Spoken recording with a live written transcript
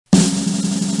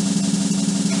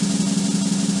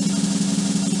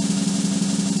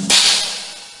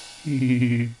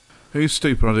Whose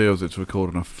stupid idea was it to record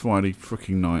on a Friday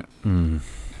freaking night?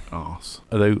 Arse.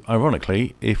 Although,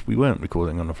 ironically, if we weren't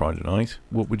recording on a Friday night,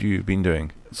 what would you have been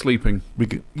doing? Sleeping.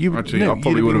 Actually, I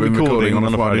probably would have been recording on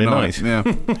a Friday night. Yeah,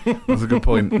 that's a good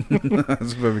point.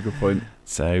 That's a very good point.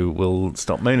 So we'll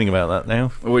stop moaning about that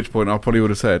now. At which point I probably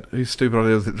would have said, whose stupid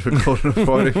idea was it to record on a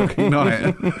Friday fucking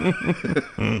night?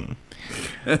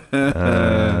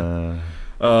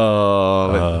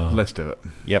 Let's do it.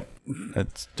 Yep,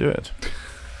 let's do it.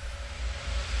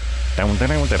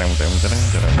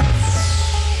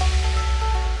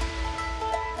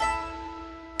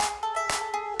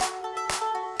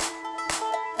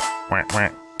 Quack,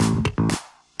 quack.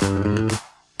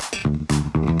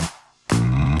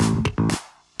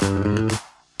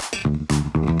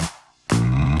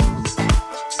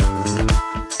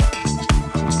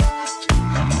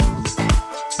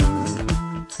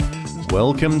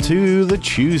 Welcome to the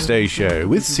Tuesday Show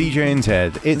with CJ and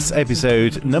Ted. It's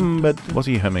episode number... What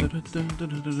are you humming?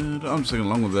 I'm singing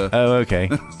along with the... Oh, okay.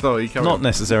 Sorry, not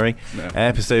necessary. No.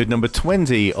 Episode number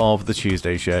 20 of the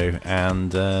Tuesday Show.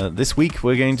 And this week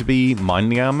we're going to be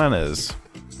minding our manners.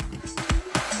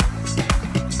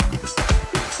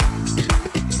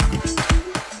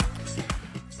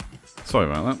 Sorry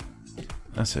about that.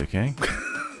 That's okay.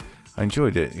 I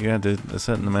enjoyed it. You had a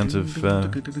certain amount of...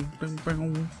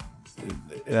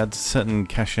 it had a certain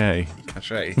cachet.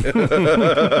 Cachet. a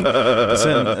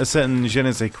certain je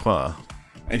ne sais quoi.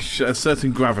 A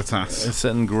certain gravitas. A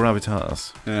certain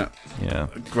gravitas. Yeah. Yeah.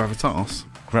 Gravitas?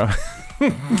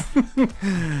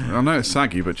 I know it's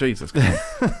saggy, but Jesus.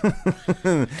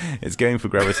 It's going for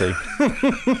gravity.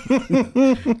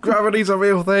 Gravity's a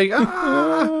real thing.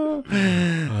 Ah!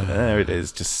 There it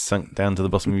is, just sunk down to the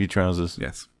bottom of your trousers.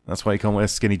 Yes. That's why you can't wear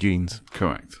skinny jeans.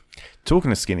 Correct.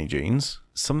 Talking of skinny jeans,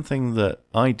 something that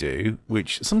I do,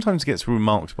 which sometimes gets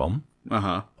remarked upon,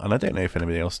 and I don't know if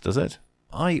anybody else does it,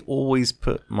 I always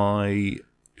put my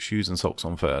shoes and socks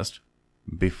on first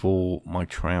before my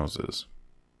trousers.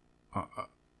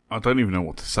 I don't even know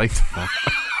what to say to that.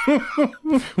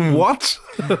 What?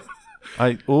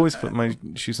 I always put my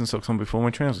shoes and socks on before my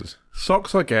trousers.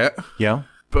 Socks I get. Yeah.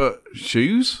 But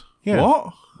shoes? Yeah.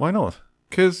 What? Why not?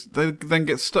 Because they then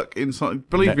get stuck inside.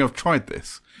 Believe me, I've tried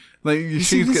this. Your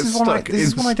shoes get stuck inside. This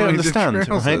is what I don't understand.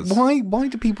 Right? Why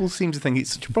do people seem to think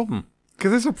it's such a problem?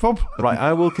 Because it's a problem. Right,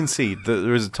 I will concede that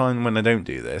there is a time when I don't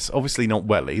do this. Obviously not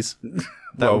wellies.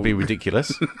 That would be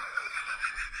ridiculous.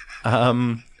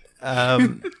 Sort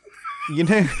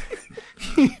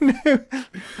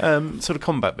of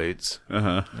combat boots.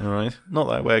 All right. Not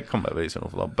that I wear combat boots an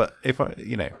awful lot, but if I,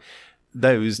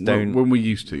 those don't. When we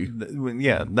used to.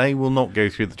 Yeah, they will not go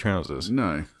through the trousers.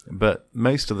 No. But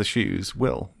most of the shoes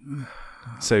will.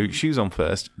 So shoes on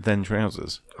first, then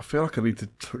trousers. I feel like I need to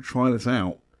try this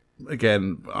out.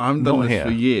 Again, I haven't done this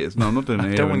for years. No, I'm not doing it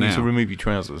here. I don't want you to remove your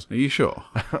trousers. Are you sure?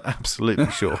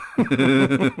 Absolutely sure.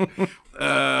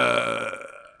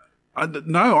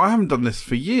 No, I haven't done this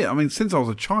for years. I mean, since I was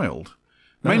a child.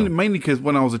 Mainly because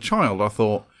when I was a child, I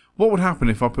thought, what would happen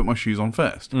if I put my shoes on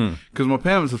first? Because my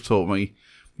parents have taught me,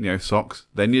 socks,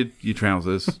 then your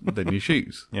trousers, then your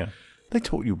shoes. Yeah. They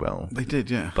taught you well. They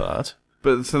did, yeah. But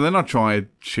so then I tried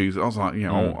shoes. I was like,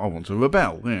 I want to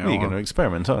rebel. You're going to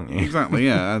experiment, aren't you? Exactly,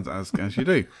 yeah, as you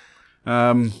do.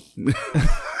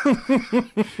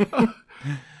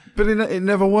 But it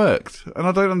never worked, and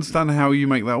I don't understand how you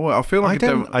make that work. I feel like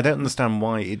I don't understand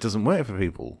why it doesn't work for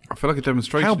people. I feel like a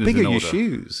demonstration. How big is in are your order.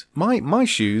 shoes? My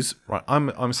shoes, right?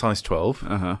 I'm size 12.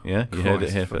 Yeah, you heard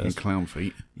it here first. Clown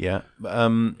feet. Yeah. I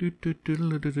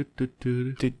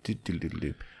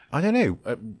don't know.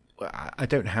 I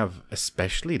don't have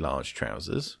especially large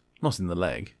trousers. Not in the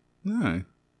leg. No.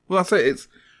 Well, I say it's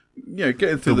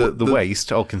getting through the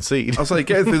waist. I'll concede. I'll say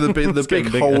getting through the big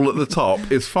hole at the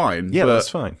top is fine. Yeah, but that's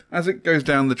fine. As it goes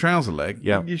down the trouser leg,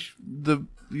 your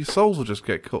soles will just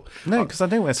get caught. No, because I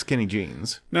don't wear skinny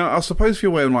jeans. Now, I suppose if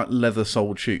you're wearing like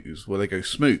leather-soled shoes where they go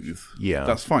smooth,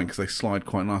 that's fine because they slide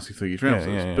quite nicely through your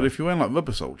trousers. Yeah. But if you're wearing like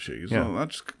rubber-soled shoes, that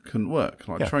just couldn't work.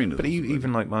 Like trainers. But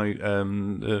even like my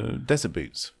desert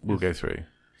boots will go through.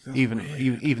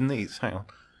 Even these. Hang on.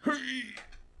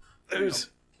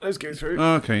 Those go through.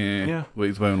 Okay, yeah. Well,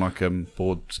 he's wearing like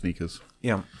board sneakers.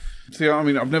 Yeah. See, I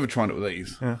mean, I've never tried it with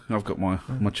these. Yeah. I've got my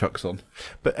chucks on.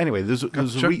 But anyway, there's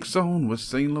chucks on with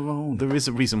Saint Laurent. There is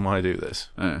a reason why I do this.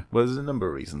 Yeah. Well, there's a number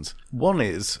of reasons. One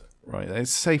is, right,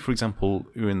 say, for example,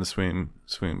 you're in the swim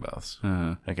baths.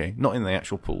 Uh-huh. Okay, not in the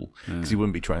actual pool, because you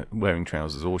wouldn't be wearing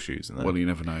trousers or shoes in there. Well, you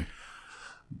never know.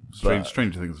 Stranger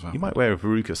things have happened. You might wear a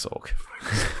Veruca sock.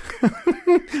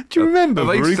 Do you remember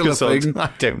Veruca socks?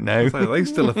 I don't know. Are they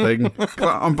still a thing?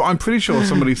 I'm pretty sure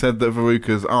somebody said that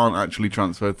Verucas aren't actually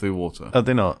transferred through water. Are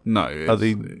they not? No.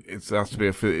 It has to be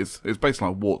it's basically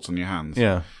like warts on your hands.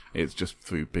 Yeah. It's just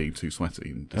through being too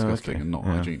sweaty and disgusting and not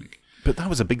hygienic. But that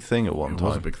was a big thing at one time. It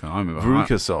was a big thing. I remember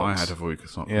Veruca socks. I had a Veruca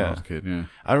sock when I was a kid, yeah.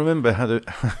 I remember having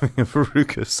a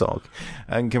Veruca sock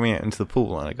and coming out into the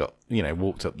pool, and I got,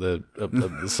 walked up the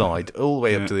side, all the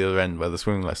way up to the other end where the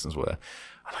swimming lessons were.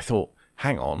 And I thought,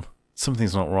 hang on,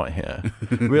 something's not right here.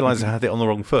 Realised I had it on the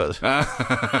wrong foot.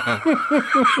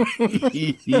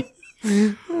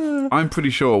 I'm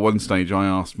pretty sure at one stage I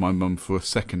asked my mum for a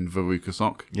second Veruca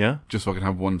sock. Yeah? Just so I could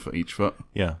have one for each foot.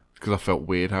 Yeah. Because I felt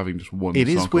weird having just one sock. It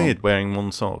is weird on. wearing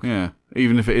one sock. Yeah.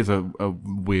 Even if it is a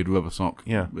weird rubber sock.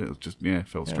 Yeah. It was just, it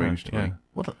felt strange to me.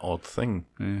 What an odd thing.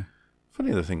 Yeah.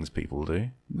 Funny the things people do.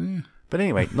 Yeah. But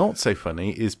anyway, not so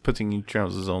funny is putting your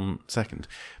trousers on second.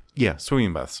 Yeah,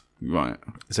 swimming baths. Right.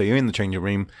 So you're in the changing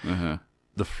room. Uh-huh.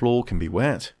 The floor can be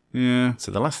wet. Yeah.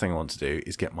 So the last thing I want to do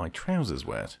is get my trousers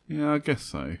wet. Yeah, I guess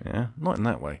so. Yeah, not in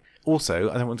that way. Also,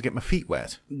 I don't want to get my feet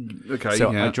wet. Okay, so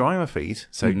I dry my feet.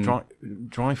 So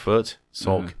dry foot,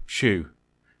 sock, shoe.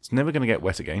 It's never going to get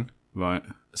wet again. Right.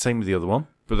 Same with the other one.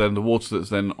 But then the water that's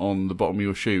then on the bottom of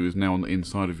your shoe is now on the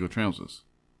inside of your trousers.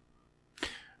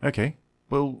 Okay.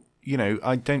 Well,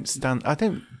 I don't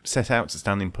set out to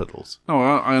stand in puddles. Oh,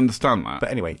 I understand that. But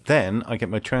anyway, then I get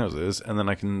my trousers, and then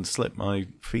I can slip my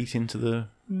feet into the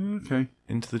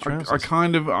trousers. I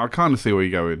kind of see where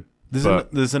you're going.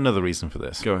 There's another reason for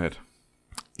this. Go ahead.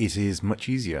 It is much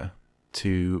easier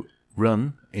to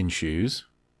run in shoes,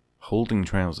 holding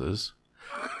trousers,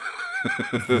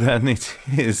 than it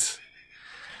is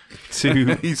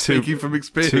speaking from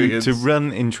experience. To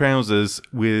run in trousers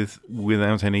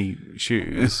without any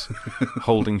shoes,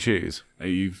 holding shoes. Are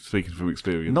you speaking from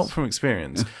experience? Not from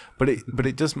experience, but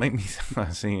it does make me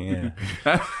see. Yeah.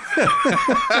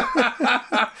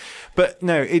 But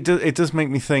no, it does make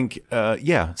me think.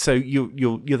 Yeah. So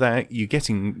you're there. You're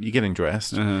getting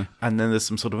dressed, and then there's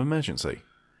some sort of emergency.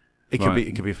 It could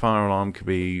be a fire alarm, could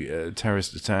be a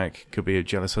terrorist attack, could be a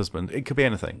jealous husband. It could be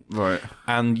anything. Right.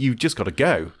 And you've just got to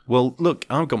go. Well, look,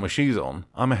 I've got my shoes on.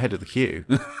 I'm ahead of the queue.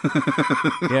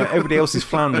 Yeah, everybody else is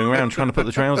floundering around trying to put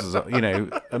the trousers up.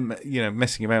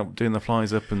 Messing about, doing the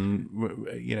flies up, and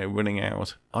running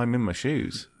out. I'm in my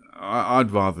shoes.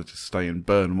 I'd rather just stay and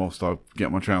burn whilst I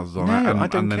get my trousers on, I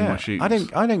don't then care. my shoes. I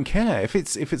don't care if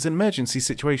it's an emergency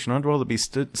situation. I'd rather be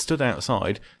stood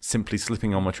outside, simply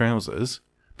slipping on my trousers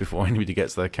before anybody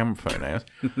gets their camera phone out,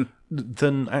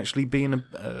 than actually be in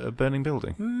a burning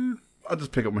building. I'd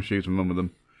just pick up my shoes and run with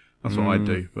them. That's what I'd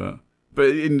do. But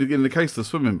in the case of the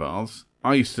swimming baths,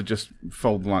 I used to just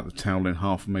fold the towel in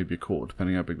half and maybe a quarter,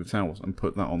 depending how big the towel was, and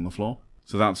put that on the floor.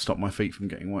 So that'd stop my feet from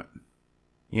getting wet.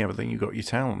 Yeah, but then you've got your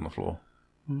towel on the floor.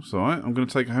 That's all right. I'm going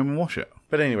to take it home and wash it.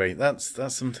 But anyway, that's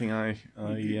something I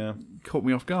caught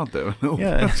me off guard there a little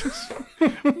bit.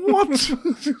 What?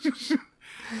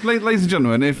 Ladies and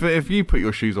gentlemen, if you put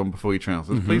your shoes on before your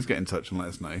trousers, please get in touch and let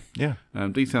us know. Yeah.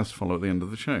 Details to follow at the end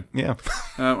of the show. Yeah.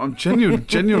 I'm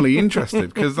genuinely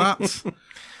interested because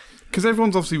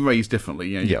everyone's obviously raised differently.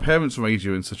 Your parents raised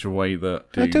you in such a way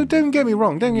that... Don't get me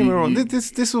wrong.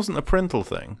 This wasn't a parental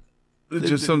thing. It's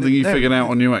just something you figured out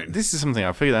on your own. This is something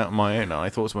I figured out on my own, and I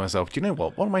thought to myself, do you know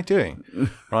what? What am I doing?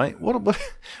 Right? What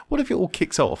if it all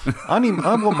kicks off? I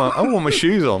want my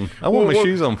shoes on. I want my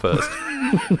shoes on first.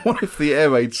 What if the air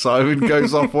raid siren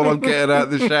goes off while I'm getting out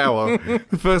of the shower?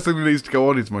 The first thing that needs to go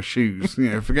on is my shoes.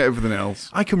 Forget everything else.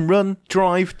 I can run,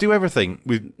 drive, do everything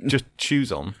with just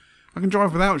shoes on. I can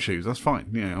drive without shoes. That's fine.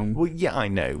 Yeah. Well, yeah, I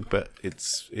know, but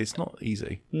it's not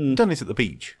easy. Done it at the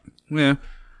beach. Yeah.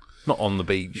 Not on the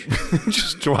beach.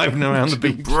 Just driving around the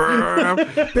beach. Get out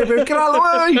of the way! Get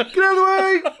out of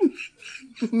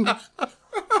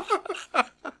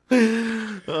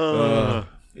the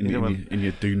way! In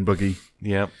your dune buggy.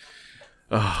 Yeah.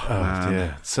 Oh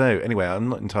dear. So, anyway, I'm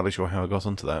not entirely sure how I got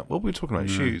onto that. What were we talking about?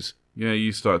 Shoes? Yeah,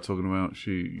 you started talking about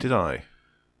shoes. Did I?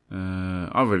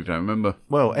 I really don't remember.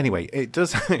 Well, anyway, it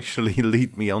does actually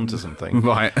lead me on to something.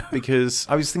 Right. Because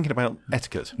I was thinking about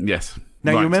etiquette. Yes.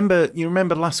 Now, you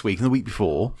remember last week and the week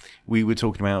before, we were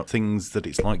talking about things that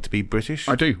it's like to be British?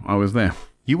 I do. I was there.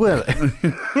 You were there?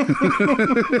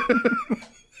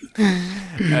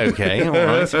 Okay, all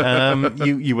right.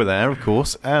 You were there, of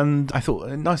course, and I thought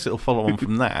a nice little follow-on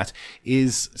from that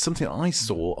is something I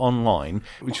saw online,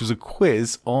 which was a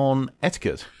quiz on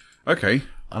etiquette. Okay.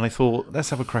 And I thought, let's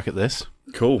have a crack at this.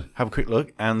 Cool. Have a quick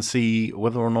look and see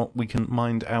whether or not we can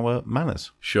mind our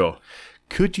manners. Sure.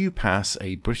 Could you pass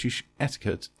a British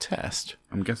etiquette test?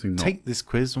 I'm guessing not. Take this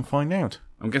quiz and find out.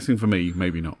 I'm guessing for me,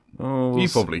 maybe not. Oh, you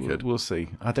probably could. We'll see.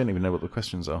 I don't even know what the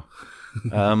questions are.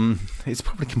 It's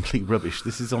probably complete rubbish.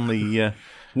 This is on the...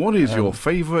 what is your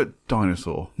favourite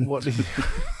dinosaur? What is...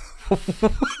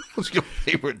 What's your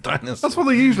favourite dinosaur? That's what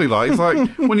they usually like. It's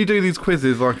like when you do these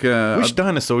quizzes, like which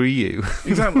dinosaur are you?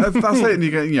 Exactly. That's it. And you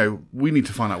go, we need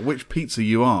to find out which pizza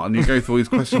you are, and you go through all these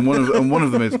questions. And one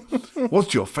of them is,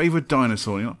 what's your favourite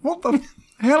dinosaur? And you're like, what the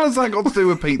hell has that got to do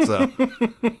with pizza?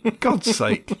 God's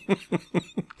sake!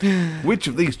 Which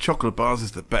of these chocolate bars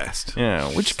is the best? Yeah.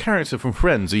 Which character from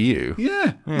Friends are you?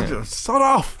 Yeah. Sod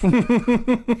off.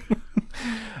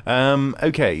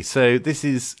 Okay, so this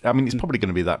is... I mean, it's probably going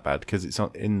to be that bad because it's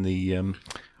in the...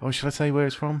 should I say where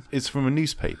it's from? It's from a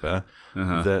newspaper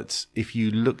that if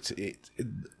you looked at it...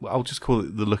 I'll just call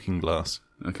it the Looking Glass.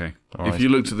 Okay. If you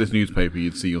looked at this newspaper,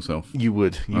 you'd see yourself. You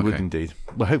would. You would indeed.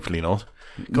 Well, hopefully not.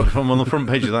 God, if I'm on the front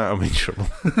page of that, I'm in trouble.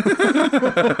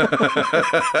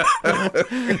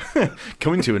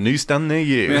 Coming to a newsstand near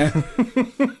you. Yeah.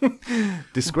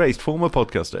 Disgraced former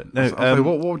podcaster. No,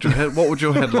 what would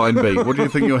your headline be? What do you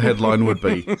think your headline would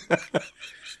be?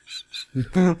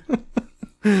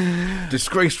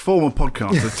 Disgraced former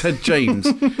podcaster Ted James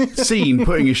seen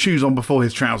putting his shoes on before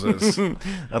his trousers.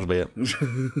 That'll be it.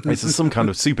 It's some kind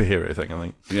of superhero thing, I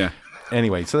think. Yeah.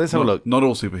 Anyway, so let's have a look. Not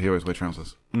all superheroes wear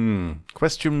trousers.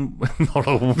 Question. Not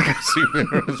all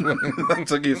superheroes wear. That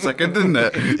took you a second, didn't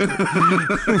it?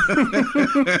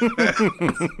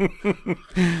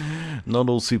 Not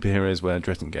all superheroes wear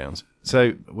dressing gowns.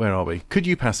 So, where are we? Could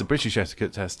you pass a British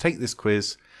etiquette test? Take this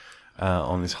quiz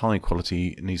on this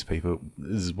high-quality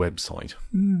newspaper's website.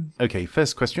 Okay,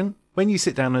 first question. When you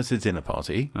sit down at a dinner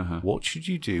party, what should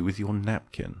you do with your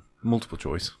napkin? Multiple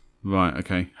choice. Right,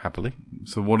 okay. Happily.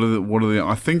 So what are the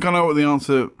I think I know what the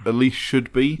answer at least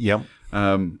should be. Yep.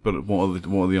 But what are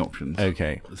the options?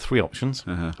 Okay, 3 options.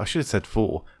 I should have said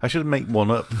 4. I should have made one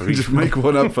up for each. Just make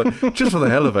one up just for the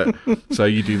hell of it. So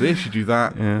you do this, you do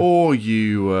that, or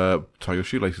you tie your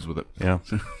shoelaces with it. Yeah.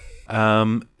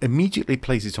 Immediately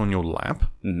place it on your lap.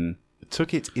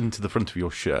 Tuck it into the front of your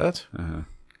shirt,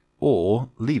 or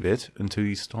leave it until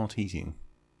you start eating.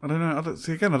 I don't know. I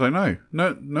don't know.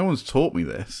 No one's taught me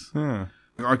this.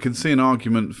 I can see an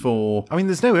argument for... I mean,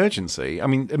 there's no urgency. I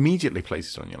mean, immediately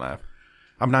place it on your lap.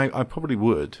 I mean, I probably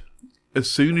would. As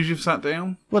soon as you've sat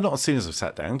down? Well, not as soon as I've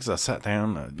sat down, because I sat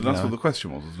down... But that's what the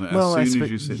question was, wasn't it? Well, as soon as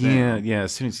you sit down. Yeah,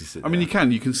 as soon as you sit down. I mean,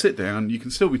 you can sit down, you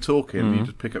can still be talking, you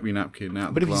just pick up your napkin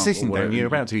out. But if you're sitting down, you're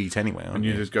about to eat anyway, aren't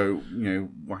you? And you just go,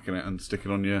 whacking it and stick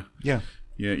it on your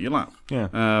lap. Yeah.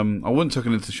 I wouldn't tuck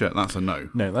it into the shirt, that's a no.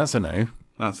 No, that's a no.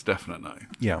 That's a definite no.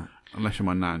 Yeah. Unless you're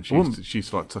my nan. She used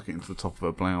to like tuck it into the top of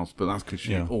her blouse, but that's because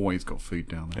she always got food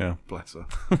down there. Yeah. Bless her.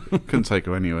 Couldn't take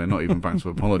her anywhere, not even back to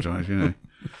apologise,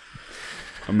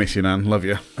 I miss you, Nan. Love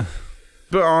you.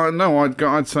 But no,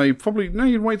 I'd say probably, no,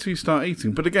 you'd wait till you start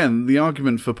eating. But again, the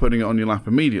argument for putting it on your lap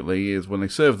immediately is when they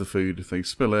serve the food, if they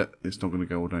spill it, it's not going to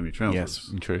go all down your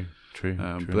trousers. Yes, true.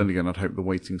 But then again, I'd hope the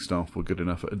waiting staff were good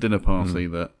enough at a dinner party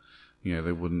that,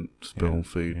 they wouldn't spill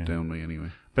food down me anyway.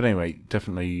 But anyway,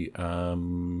 definitely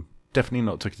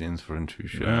not tuck it into your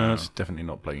shirt. No. Definitely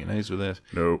not blow your nose with it.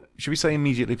 No. Should we say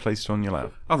immediately place it on your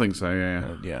lap? I think so.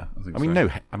 Yeah. Yeah. I mean, no.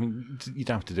 I mean, you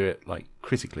don't have to do it like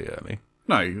critically early.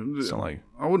 No. It's not like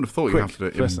I wouldn't have thought you have to do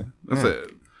it. First thing. That's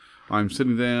it. I'm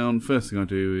sitting down. First thing I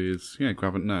do is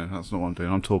grab it. No, that's not what I'm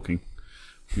doing. I'm talking.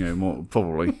 More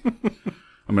probably.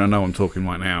 I mean, I know I'm talking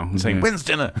right now. I'm saying, when's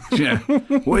dinner? Yeah.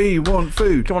 We want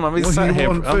food. Come on, I've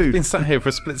been sat here for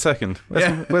a split second.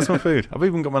 Where's my food? I've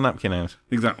even got my napkin out.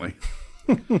 Exactly.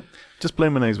 Just blow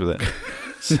my nose with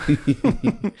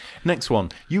it. Next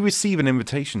one. You receive an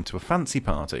invitation to a fancy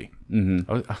party.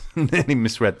 I nearly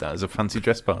misread that as a fancy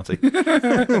dress party.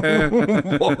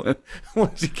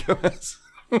 What did you go as?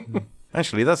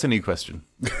 Actually, that's a new question.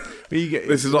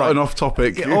 This is not an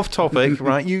off-topic. Off-topic,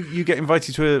 right? You get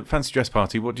invited to a fancy dress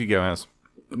party. What do you go as?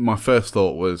 My first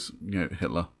thought was,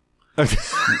 Hitler. Okay.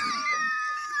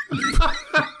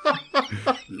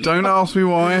 Don't ask me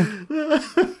why.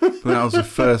 But that was the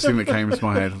first thing that came into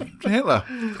my head. Hitler.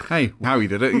 Hey, how he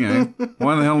did it,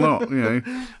 Why the hell not, It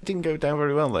didn't go down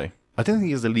very well, though. I don't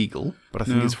think it's illegal, but I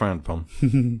think it's frowned upon.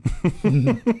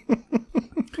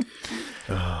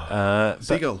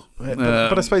 Seagull.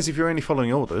 But I suppose if you're only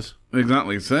following orders.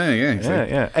 Exactly. So,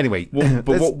 yeah. Anyway.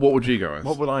 But what would you go as?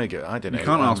 What would I go? I don't know. You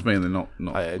can't ask me and then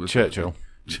not Churchill.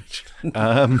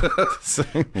 So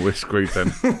we're screwed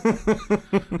then.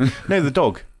 No, the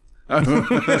dog.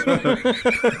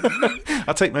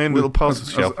 I'll take my own little parcel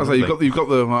shelf. I've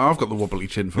got the wobbly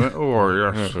chin for it.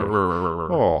 Oh yes.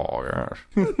 Oh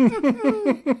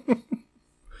yes.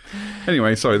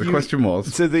 Anyway, sorry. The question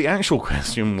was. So the actual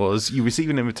question was: you receive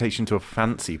an invitation to a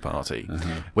fancy party.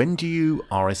 When do you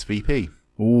RSVP?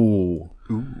 Ooh.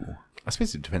 I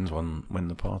suppose it depends on when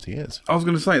the party is. I was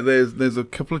going to say there's a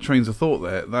couple of trains of thought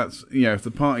there. That's if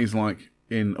the party's like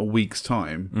in a week's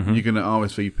time, you're going to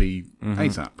RSVP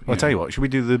ASAP. I'll tell you what. Should we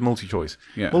do the multi-choice?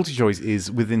 Yeah. Multi-choice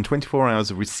is within 24 hours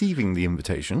of receiving the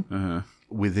invitation.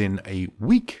 Within a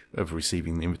week of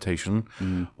receiving the invitation,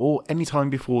 or any time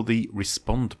before the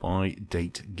respond by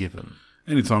date given.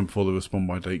 Any time before the respond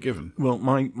by date given. Well,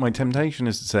 my temptation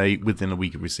is to say within a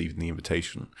week of receiving the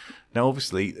invitation. Now,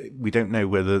 obviously, we don't know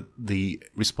whether the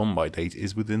respond by date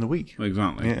is within a week.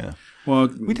 Exactly. Yeah. Well,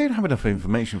 we don't have enough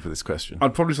information for this question.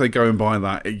 I'd probably say going by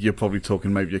that, you're probably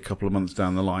talking maybe a couple of months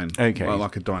down the line. Okay.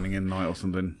 Like a dining in night or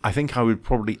something. I think I would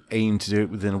probably aim to do it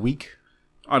within a week.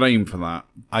 I'd aim for that,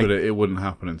 but it wouldn't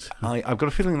happen until... I've got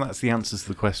a feeling that's the answer to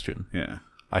the question. Yeah.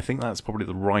 I think that's probably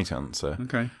the right answer.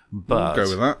 Okay. But I'll go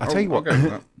with that. I'll tell you what. I'll go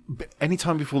with that. Any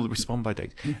time before the respond by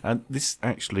date. And this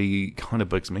actually kind of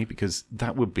bugs me because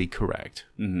that would be correct.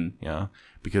 Yeah.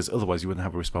 Because otherwise you wouldn't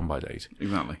have a respond by date.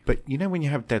 Exactly. But you know when you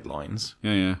have deadlines...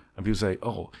 Yeah. And people say,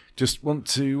 just want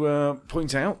to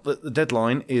point out that the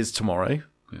deadline is tomorrow.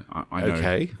 Yeah, I know.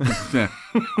 Okay. Yeah.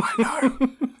 I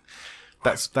know.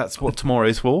 That's what tomorrow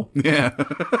is for. Yeah.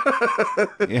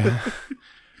 Yeah.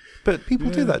 But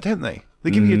people do that, don't they? They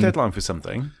give you a deadline for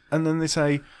something, and then they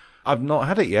say, I've not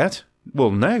had it yet. Well,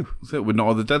 no. So we're not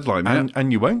on the deadline yet.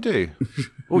 And you won't do.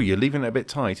 You're leaving it a bit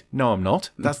tight. No, I'm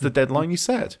not. That's the deadline you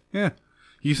set. Yeah.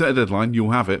 You set a deadline, you'll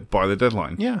have it by the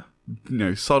deadline. Yeah.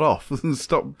 Sod off.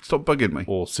 Stop bugging me.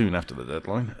 Or soon after the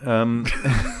deadline.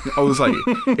 I was like,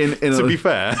 to be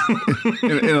fair,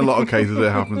 in a lot of cases,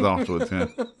 it happens afterwards. Yeah.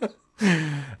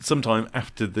 Sometime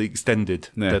after the extended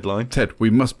deadline. Ted, we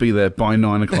must be there by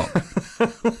 9 o'clock.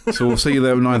 So we'll see you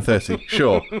there at 9:30.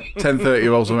 Sure.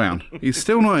 10:30 rolls around. He's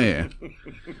still not here.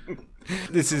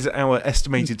 This is our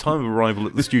estimated time of arrival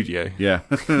at the studio. Yeah.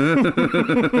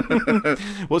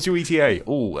 What's your ETA?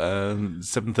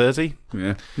 7:30?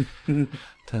 Yeah.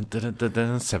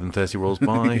 7:30 rolls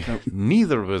by.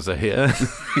 Neither of us are here.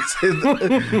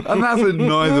 And that's it,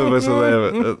 neither of us are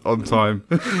there on time.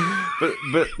 But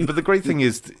the great thing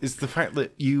is the fact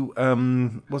that you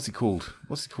what's it called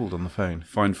on the phone?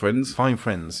 Find friends. Find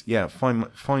friends. Yeah,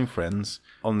 find friends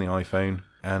on the iPhone,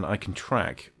 and I can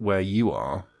track where you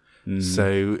are.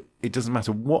 So it doesn't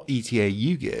matter what ETA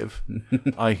you give,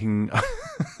 I can.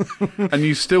 And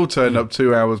you still turned up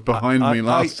 2 hours behind me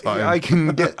last time. I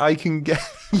can get.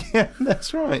 Yeah,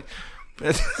 that's right.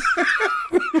 But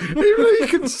even though you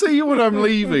can see when I'm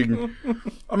leaving,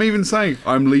 I'm even saying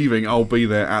I'm leaving. I'll be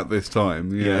there at this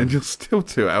time. Yeah, and you're still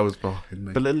 2 hours behind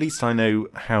me. But at least I know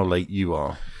how late you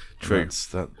are. True.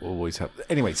 That always happens.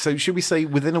 Anyway, so should we say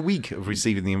within a week of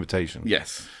receiving the invitation?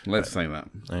 Yes, let's say that.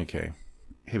 Okay.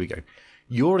 Here we go.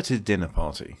 You're at a dinner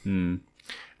party, and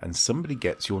somebody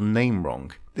gets your name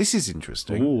wrong. This is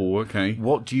interesting. Oh, okay.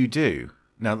 What do you do?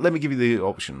 Now, let me give you the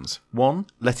options. 1,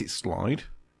 let it slide.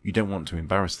 You don't want to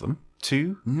embarrass them.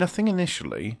 2, nothing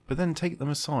initially, but then take them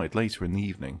aside later in the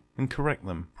evening and correct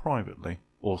them privately.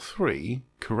 Or 3,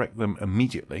 correct them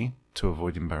immediately to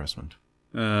avoid embarrassment.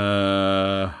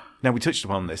 Now, we touched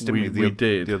upon this, didn't we?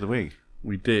 The other week.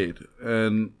 We did.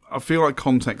 And I feel like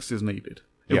context is needed.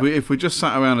 If we just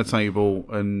sat around a table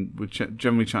and we're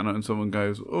generally chatting and someone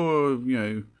goes,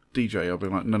 DJ, I'll be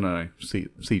like, no,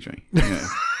 CJ. Yeah.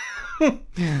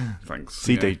 Thanks.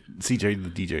 CJ the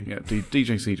DJ. Yeah,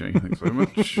 DJ CJ. Thanks very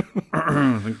much.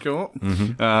 Thank you.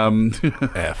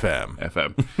 FM.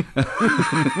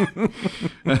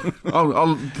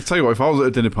 I'll tell you what, if I was at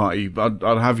a dinner party, I'd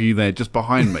have you there just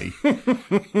behind me.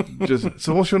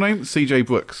 So what's your name? CJ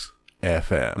Brookes.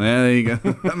 FM. There you go.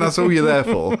 And that's all you're there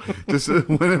for. Just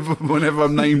whenever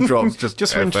I'm name drops, just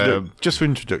FM. Just for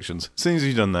introductions. As soon as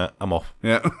you've done that, I'm off.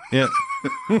 Yeah. Yeah.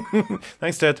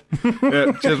 Thanks, Ted.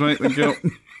 Yeah. Cheers, mate. Thank you.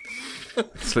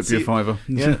 Slip you a $5.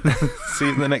 Yeah. See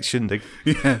you in the next shindig.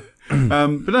 Yeah.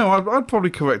 But no, I'd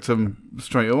probably correct them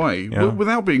straight away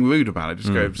without being rude about it.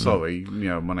 Just go, sorry,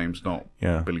 my name's not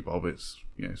Billy Bob. It's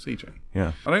CJ.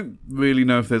 Yeah. I don't really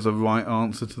know if there's a right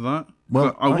answer to that.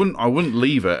 Well, I wouldn't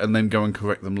leave it and then go and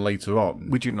correct them later on.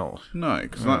 Would you not? No,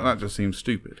 because that just seems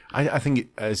stupid. I think,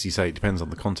 as you say, it depends on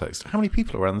the context. How many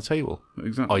people are around the table?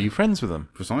 Exactly. Are you friends with them?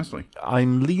 Precisely.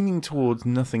 I'm leaning towards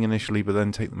nothing initially, but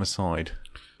then take them aside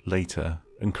later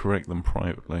and correct them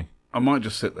privately. I might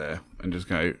just sit there and just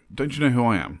go, don't you know who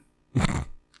I am?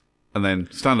 and then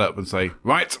stand up and say,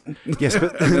 right. Yes,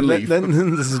 but then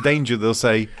there's a danger they'll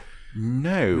say,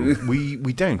 no,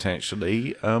 we don't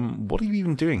actually. What are you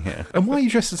even doing here? And why are you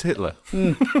dressed as Hitler?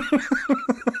 For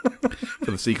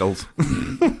the seagulls.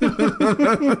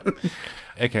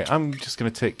 Okay, I'm just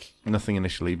going to tick nothing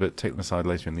initially, but take them aside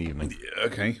later in the evening. Yeah,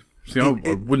 okay. See, I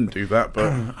wouldn't do that,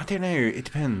 but... I don't know. It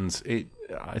depends.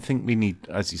 I think we need,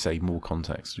 as you say, more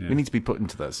context. Yeah. We need to be put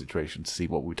into that situation to see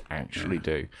what we'd actually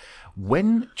do.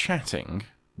 When chatting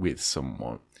with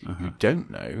someone you don't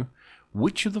know,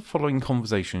 which of the following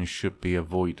conversations should be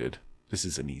avoided? This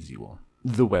is an easy one.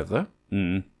 The weather,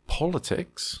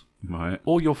 politics,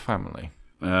 or your family?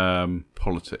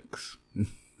 Politics.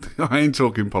 I ain't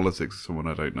talking politics to someone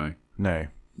I don't know. No.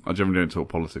 I generally don't talk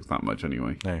politics that much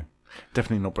anyway. No.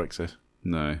 Definitely not Brexit.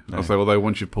 No. I'll say, although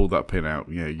once you've pulled that pin out,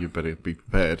 yeah, you better be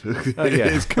prepared.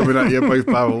 It's coming at you both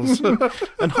barrels.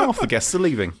 And half the guests are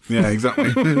leaving. Yeah, exactly.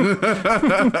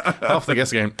 Half the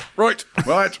guests are going, right.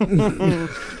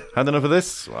 Had enough of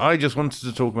this. I just wanted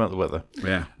to talk about the weather.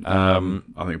 Yeah.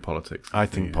 I think politics. I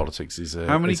think politics is a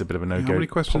bit of a no-go. How many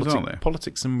questions are there?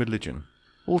 Politics and religion.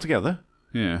 All together.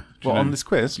 Yeah. Well, on this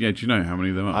quiz? Yeah, do you know how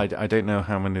many there are? I don't know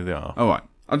how many there are. Oh, right.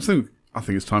 I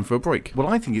think it's time for a break. Well,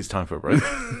 I think it's time for a break.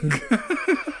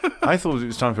 I thought it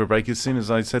was time for a break as soon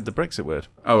as I said the Brexit word.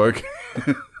 Oh, okay.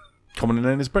 Commonly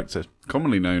known as Brexit.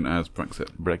 Commonly known as Brexit.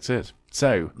 Brexit.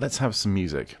 So, let's have some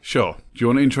music. Sure. Do you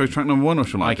want to intro track number 1 or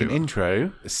shall I do it? I can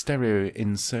intro Stereo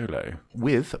in Solo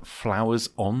with Flowers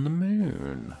on the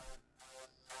Moon.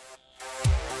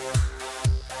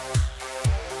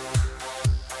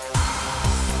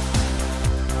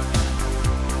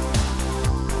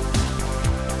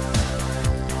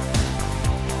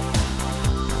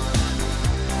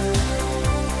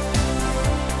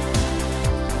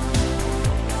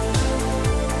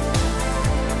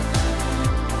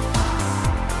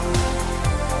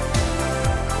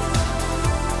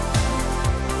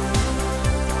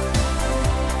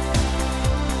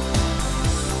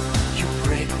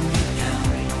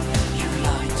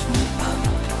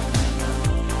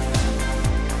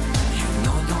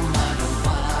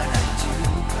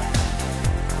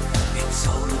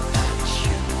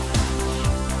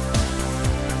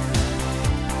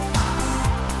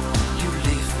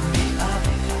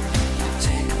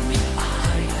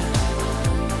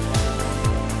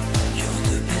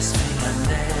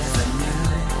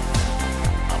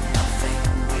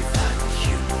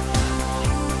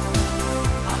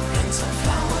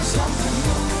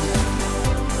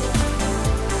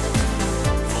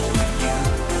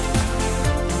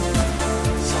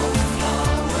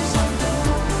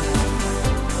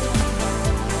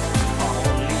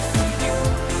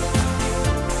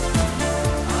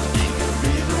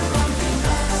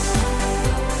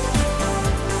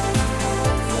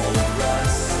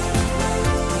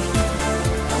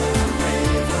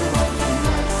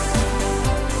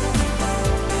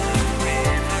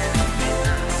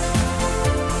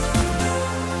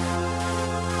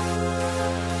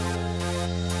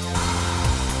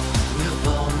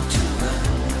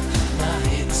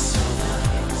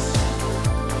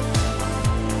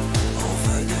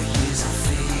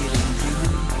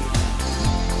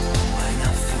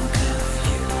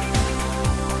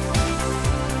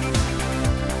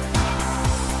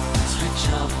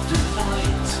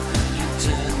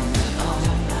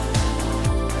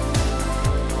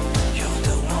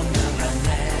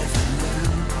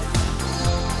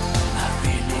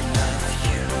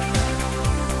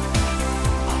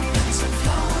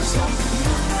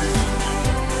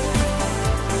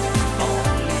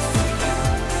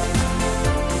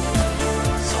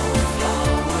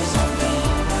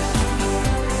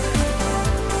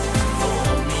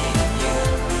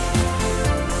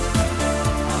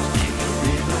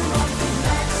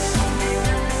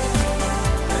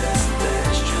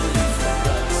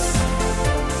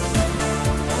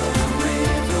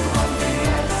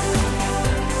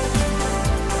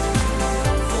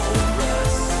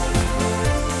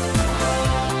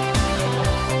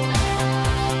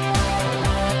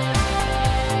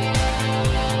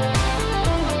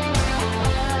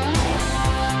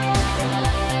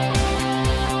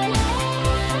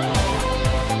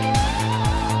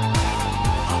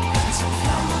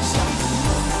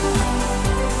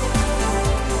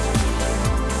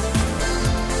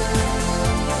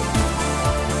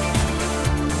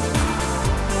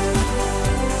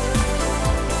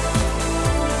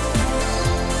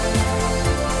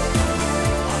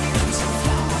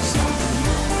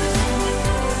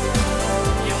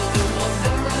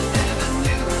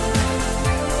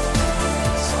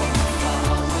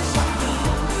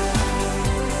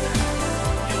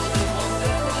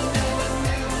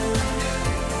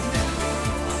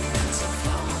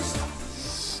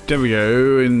 There we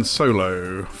go, in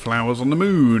Solo. Flowers on the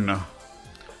moon.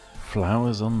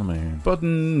 Flowers on the moon.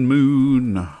 Button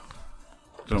moon.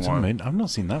 Don't know why. I've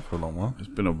not seen that for a long while. It's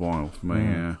been a while for me,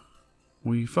 yeah.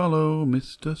 We follow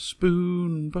Mr.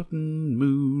 Spoon, button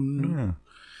moon.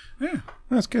 Yeah.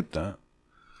 That's good, that.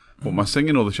 What, am I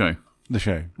singing or the show? The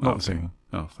show, not the singing.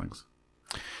 Oh, thanks.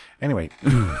 Anyway.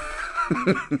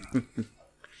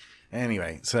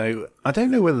 Anyway, so I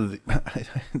don't know whether...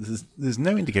 there's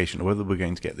no indication of whether we're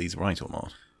going to get these right or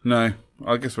not. No,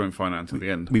 I guess we won't find out until the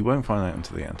end. We won't find out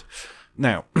until the end.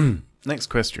 Now, next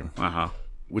question.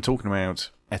 We're talking about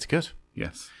etiquette.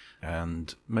 Yes.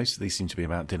 And most of these seem to be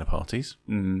about dinner parties.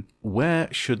 Mm. Where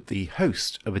should the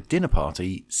host of a dinner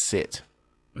party sit?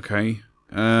 Okay.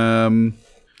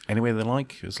 Anywhere they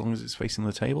like, as long as it's facing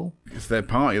the table. It's their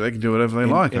party. They can do whatever they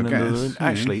like, I guess.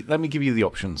 Actually, let me give you the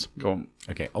options. Go on.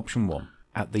 Okay, option 1,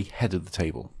 at the head of the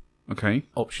table. Okay.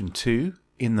 Option 2,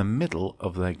 in the middle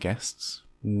of their guests.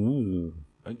 Ooh.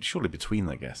 Surely between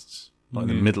their guests. Not in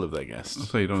the middle of their guests. I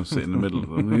say you don't want to sit in the middle of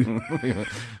them.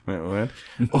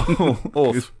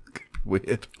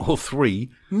 Weird. Or 3,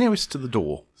 nearest to the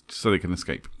door. So they can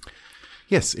escape.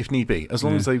 Yes, if need be. As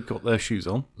long as they've got their shoes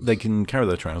on, they can carry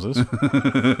their trousers.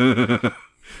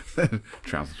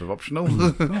 Trousers are optional.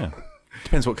 Yeah.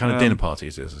 Depends what kind of dinner party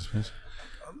it is, I suppose.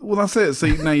 Well, that's it. So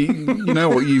now you know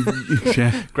what you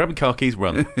grab your car keys,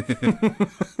 run.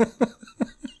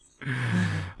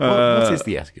 What is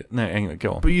the etiquette? No, anyway,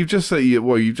 go on. But you've just said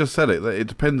it. That it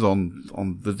depends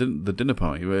on the dinner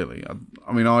party, really.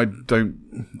 I mean, I don't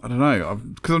know,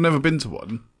 because I've never been to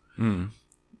one.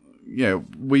 Yeah,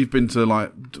 we've been to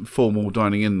like formal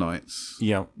dining in nights,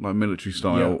 like military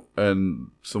style,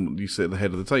 and you sit at the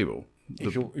head of the table.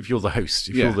 If you're the host,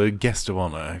 if you're the guest of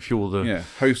honour, if you're the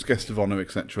host, guest of honour,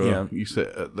 etc., you sit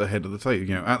at the head of the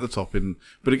table, at the top.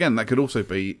 But again, that could also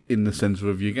be in the centre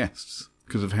of your guests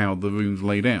because of how the room's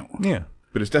laid out. Yeah,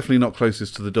 but it's definitely not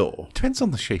closest to the door. Depends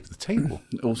on the shape of the table.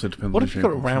 It also depends. What on if you've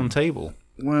got a round table?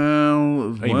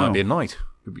 Well, you might be a knight.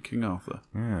 Could be King Arthur.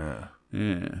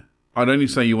 Yeah. I'd only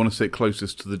say you want to sit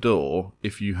closest to the door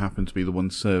if you happen to be the one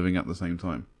serving at the same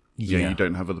time. Yeah, you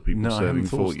don't have other people serving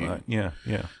for you. That. Yeah.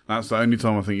 That's the only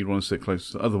time I think you'd want to sit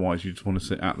close. Otherwise, you just want to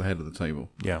sit at the head of the table.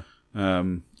 Yeah.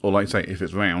 Or like say, if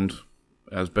it's round,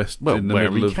 as best in the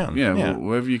wherever middle you can. Yeah,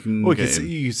 wherever you can. Or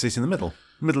you sit in the middle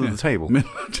of the table.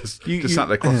 just sat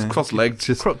there cross-legged,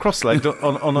 just cross-legged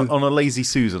on a lazy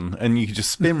Susan, and you can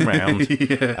just spin round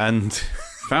and.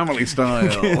 Family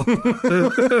style.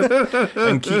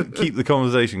 And keep the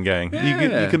conversation going.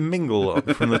 You can mingle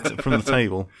from the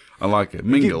table. I like it.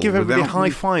 Mingle. Give everybody a high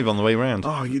five on the way round.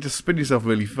 Oh, you just spin yourself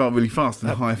really fast and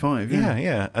a high five.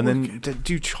 Yeah. And then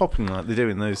do chopping like they do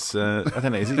in those, I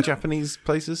don't know, is it Japanese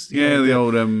places? The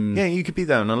old... Yeah, you could be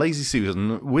there on a lazy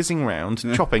Susan, whizzing round,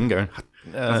 chopping, going...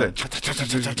 Yeah.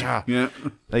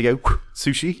 There you go.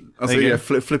 Sushi. I see,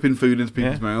 flipping food into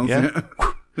people's mouths. Yeah.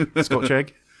 Scotch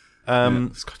egg.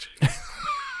 Scotch.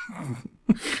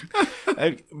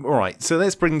 All right, so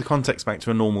let's bring the context back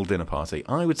to a normal dinner party.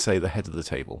 I would say the head of the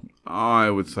table. I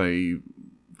would say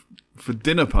for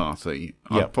dinner party,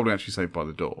 I'd probably actually say by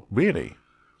the door. Really?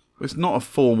 It's not a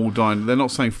formal dining. They're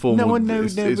not saying formal. No.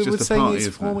 It's we're just a saying party.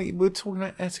 It's formal. We're talking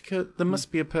about etiquette. There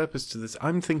must be a purpose to this.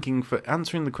 I'm thinking for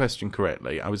answering the question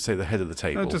correctly, I would say the head of the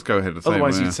table. Just go ahead of the table.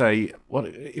 Otherwise, you'd say, "What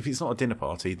if it's not a dinner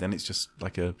party? Then it's just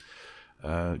like a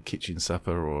kitchen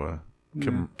supper or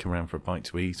come around for a bite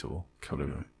to eat or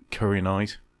curry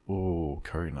night." Oh,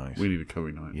 curry night. We need a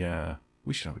curry night. Yeah,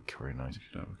 we should have a curry night.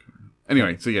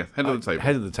 Anyway, so head of the table.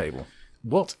 Head of the table.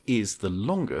 What is the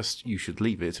longest you should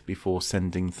leave it before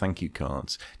sending thank you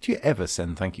cards? Do you ever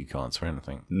send thank you cards for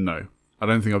anything? No. I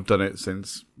don't think I've done it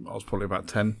since I was probably about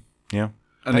 10. Yeah.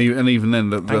 And even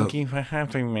then... Thank you for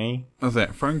having me. That's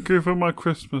it. Thank you for my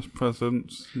Christmas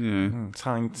presents. Yeah.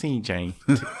 Signed TJ.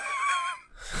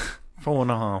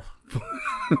 4.5.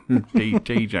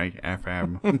 DJ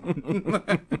FM.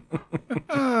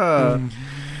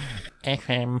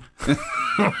 FM.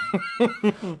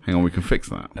 Hang on, we can fix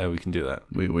that. Oh, we can do that.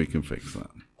 We can fix that.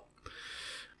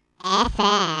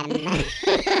 FM.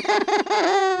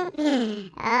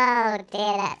 Oh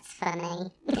dear, that's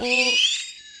funny.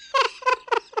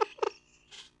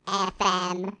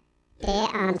 FM. Dear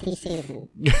Auntie Susan.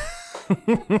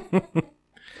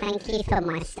 Thank you for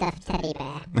my stuffed teddy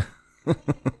bear,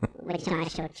 which I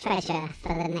shall treasure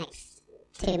for the next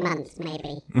 2 months,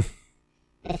 maybe,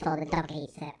 before the dog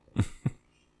eats it.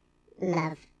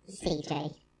 Love,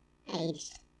 CJ,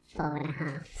 aged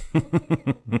 4.5.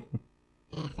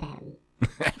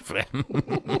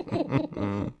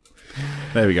 FM.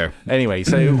 There we go. Anyway,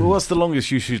 so what's the longest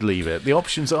you should leave it? The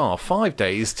options are 5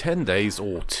 days, 10 days,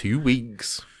 or 2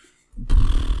 weeks.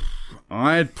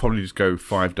 I'd probably just go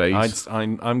 5 days.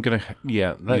 I'm going to...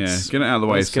 Yeah, let's... get it out of the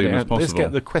way as soon as possible. Let's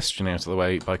get the question out of the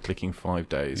way by clicking 5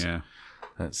 days. Yeah.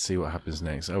 Let's see what happens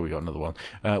next. Oh, we got another one.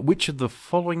 Which of the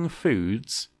following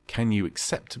foods can you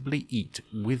acceptably eat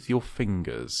with your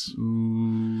fingers?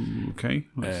 Okay.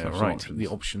 Right. The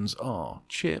options are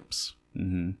chips,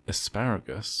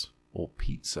 asparagus, or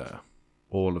pizza.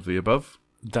 All of the above.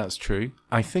 That's true.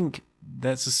 I think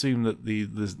let's assume that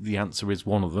the answer is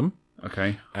one of them.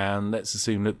 Okay. And let's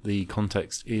assume that the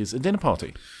context is a dinner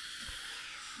party.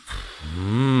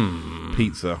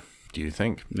 Pizza. Do you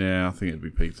think? Yeah, I think it'd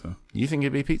be pizza. You think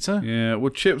it'd be pizza? Yeah, well,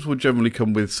 chips would generally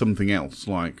come with something else,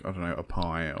 like, I don't know, a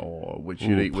pie, or which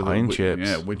you'd eat with pie and chips.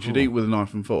 Yeah, which you'd eat with a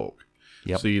knife and fork.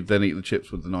 Yep. So you'd then eat the chips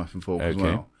with the knife and fork as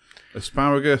well.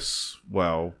 Asparagus,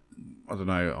 well, I don't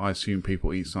know, I assume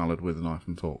people eat salad with a knife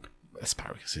and fork.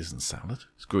 Asparagus isn't salad.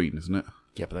 It's green, isn't it?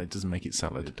 Yeah, but that doesn't make it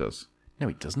salad. It does. No,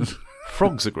 it doesn't.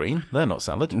 Frogs are green. They're not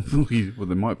salad. Well,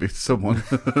 there might be someone.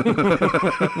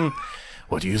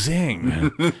 What are you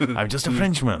saying? I'm just a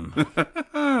Frenchman.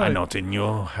 I'm not in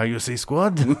your, how you say,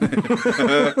 squad. Hang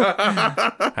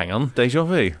on, déjà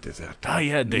vu.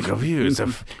 Yeah, déjà vu.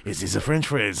 Is this a French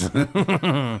phrase?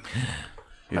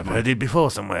 I've heard it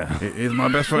before somewhere. He's my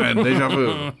best friend, déjà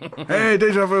vu. Hey,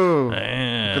 déjà vu.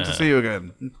 Good to see you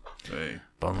again. Hey.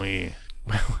 Bon nuit.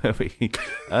 Where were we?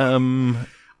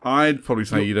 I'd probably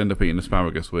say you'd end up eating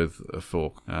asparagus with a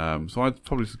fork. So I'd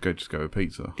probably just go with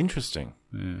pizza. Interesting.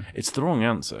 Yeah. It's the wrong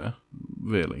answer.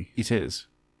 Really? It is.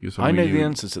 I know the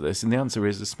answer to this, and the answer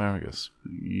is asparagus.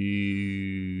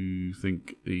 You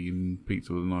think eating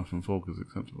pizza with a knife and fork is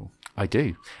acceptable? I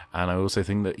do. And I also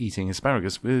think that eating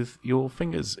asparagus with your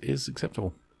fingers is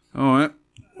acceptable. All right.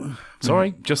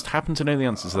 Sorry, just happen to know the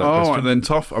answers to that question. All right, then,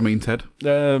 Ted.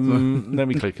 Let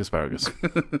me click asparagus.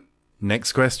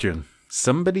 Next question.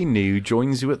 Somebody new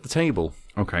joins you at the table.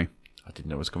 Okay. I didn't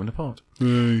know it was coming apart.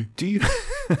 Do you have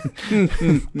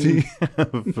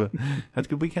had a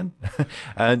good weekend?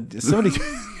 Somebody.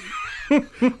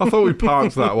 I thought we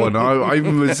parked that one. I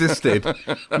even resisted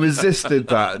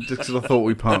that just because I thought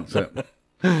we parked it.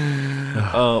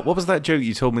 What was that joke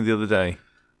you told me the other day?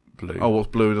 Blue. Oh, what's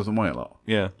blue doesn't weigh a lot?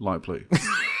 Yeah. Light blue.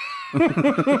 I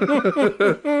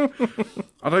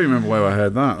don't remember where I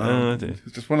heard that. I did.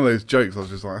 It's just one of those jokes. I was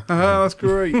just like, that's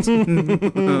great. I'm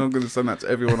going to send that to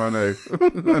everyone I know.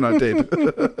 And I did.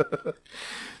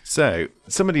 So,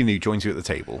 somebody new joins you at the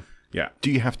table. Yeah.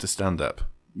 Do you have to stand up?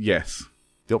 Yes.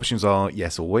 The options are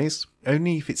yes, always,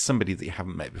 only if it's somebody that you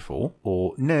haven't met before,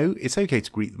 or no, it's okay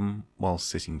to greet them while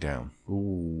sitting down.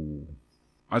 Ooh.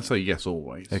 I'd say yes,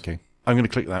 always. Okay. I'm going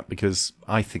to click that because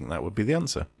I think that would be the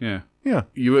answer. Yeah. Yeah.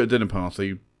 You were at a dinner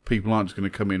party, people aren't just going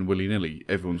to come in willy-nilly.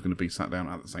 Everyone's going to be sat down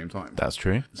at the same time. That's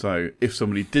true. So if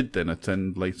somebody did then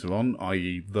attend later on,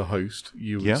 i.e. the host,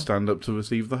 you would stand up to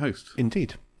receive the host.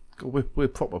 Indeed. God, we're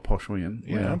proper posh, Ian.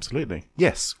 Yeah, absolutely.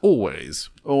 Yes,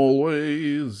 always.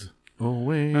 Always.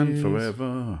 Always. And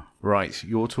forever. Right,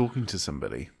 you're talking to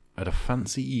somebody at a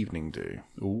fancy evening do.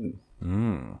 Ooh.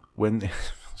 When...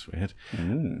 That's weird.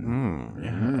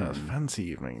 Yeah, fancy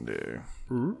evening do.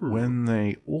 When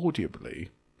they audibly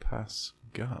pass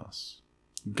gas.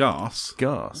 Gas?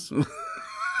 Gas.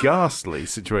 Ghastly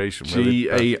situation.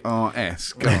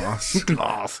 G-A-R-S. Gas.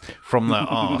 Gas. From their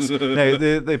arse.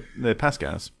 No, they pass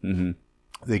gas. Mm-hmm.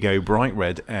 They go bright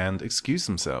red and excuse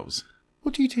themselves.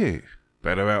 What do you do?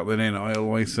 Better out than in, I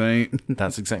always say.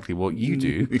 That's exactly what you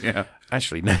do. Yeah.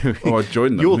 Actually, no. Oh, I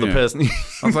joined them. You're the person.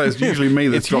 I'll say it's usually me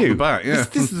that's dropped the bat. Yeah.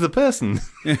 This is the person.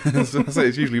 Yeah, I'll say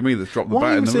it's usually me that's dropped the bat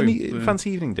Why in the was room. fancy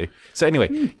evening do? So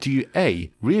anyway, do you A,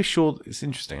 reassure... It's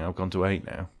interesting, I've gone to 8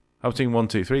 now. I was doing 1,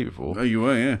 2, 3 before. Oh, you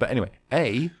were, yeah. But anyway,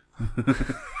 A,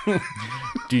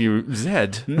 do you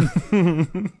Z...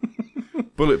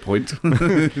 Bullet point.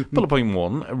 Bullet point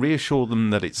 1, reassure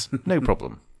them that it's no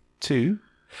problem. 2,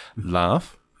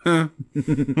 laugh.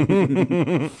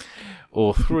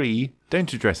 Or 3,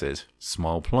 don't address it.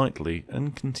 Smile politely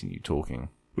and continue talking.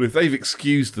 Well, if they've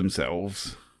excused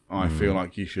themselves, I feel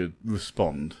like you should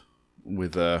respond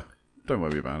with don't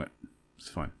worry about it. It's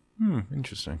fine.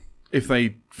 Interesting. If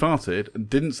they farted and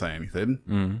didn't say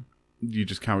anything, you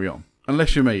just carry on.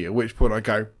 Unless you're me, at which point I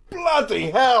go,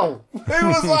 bloody hell! Who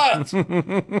was that?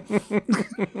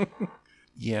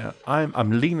 Yeah,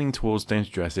 I'm leaning towards don't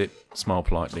address it, smile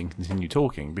politely, and continue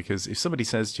talking. Because if somebody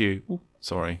says to you, "Oh,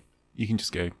 sorry," you can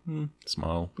just go,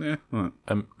 smile, Yeah, right.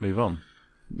 and move on,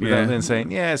 without then saying,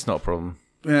 "Yeah, it's not a problem."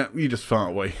 Yeah, you just fart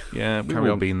away. Yeah, we've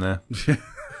all been there.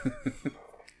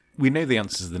 We know the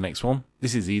answers to the next one.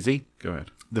 This is easy. Go ahead.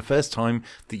 The first time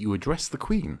that you address the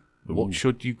Queen, what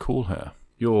should you call her?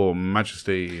 Your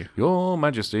Majesty. Your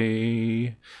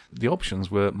Majesty. The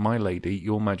options were My Lady,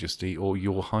 Your Majesty, or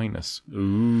Your Highness. Ooh.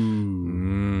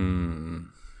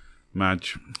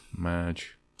 Madge.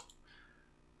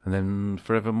 And then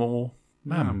forevermore,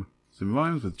 ma'am. It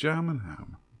rhymes with jam and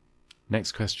ham.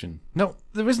 Next question. No,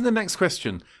 there isn't a next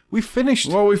question. We finished.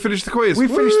 Well, we finished the quiz. We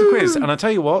finished the quiz. And I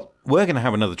tell you what, we're going to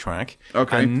have another track.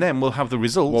 Okay. And then we'll have the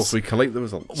results. Whilst we collate the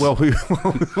results.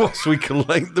 Whilst we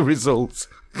collate the results.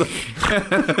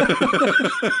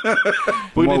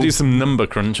 We're going to do some number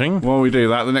crunching. While we do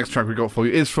that, the next track we got for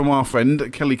you is from our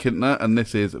friend Kelly Kintner, and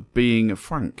this is Being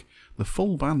Frank, the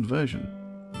full band version.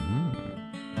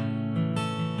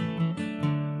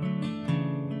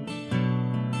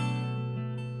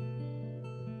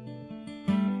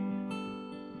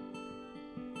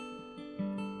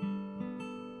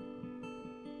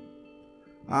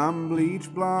 I'm bleach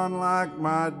blonde like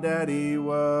my daddy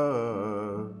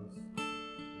was.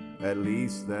 At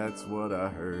least that's what I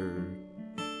heard.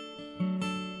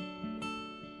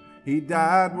 He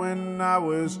died when I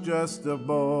was just a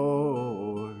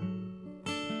boy,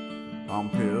 on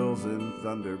pills and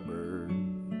Thunderbird.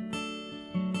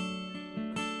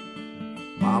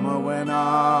 Mama went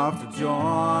off to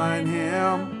join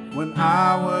him when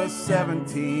I was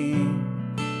 17.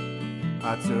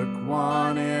 I took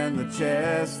one in the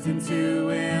chest and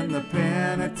two in the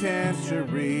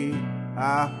penitentiary.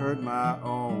 I heard my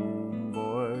own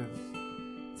voice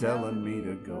telling me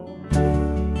to go.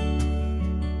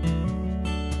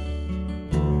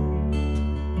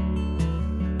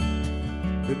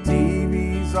 The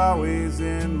TV's always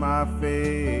in my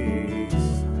face,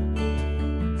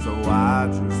 so I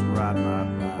just ride my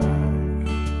bike.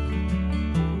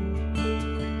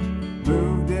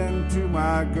 Moved into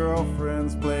my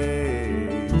girlfriend's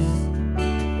place.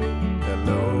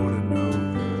 Hello to no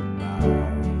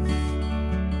goodbyes.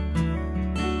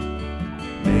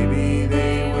 Maybe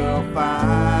they will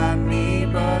find me,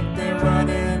 but they're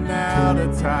running out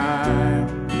of time.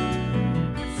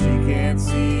 She can't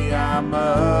see I'm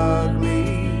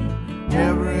ugly.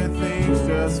 Everything's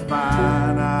just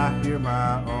fine. I hear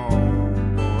my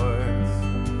own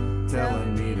voice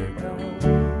telling me to go.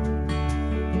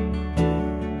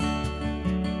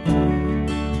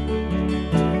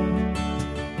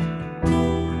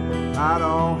 I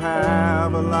don't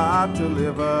have a lot to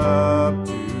live up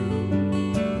to.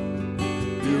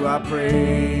 Do I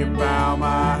pray and bow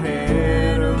my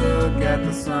head or look at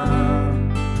the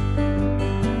sun?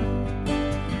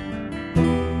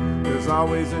 There's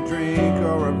always a drink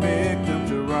or a victim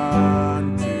to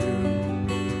run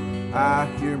to. I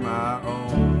hear my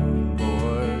own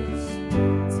voice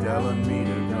telling me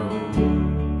to go.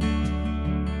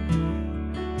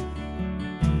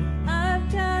 I've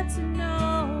got to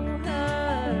know her.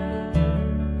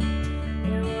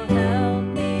 It will help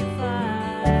me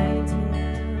fight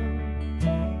him.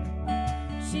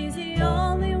 She's the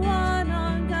only one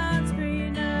on God's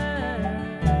green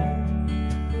earth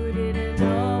who didn't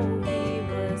know he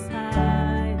was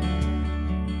hiding.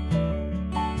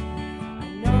 I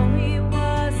know he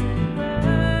wasn't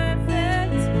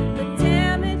perfect, but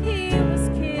damn it, he was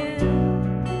kin.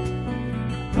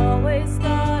 Always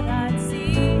thought I'd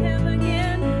see him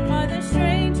again. Are there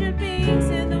stranger beings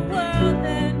in the world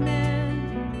than men?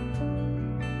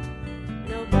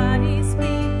 Nobody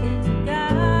speaking to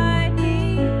guide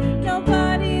me,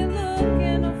 nobody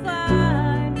looking to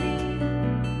find me.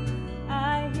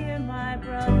 I hear my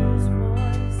brother's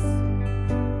voice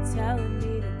telling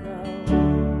me to go.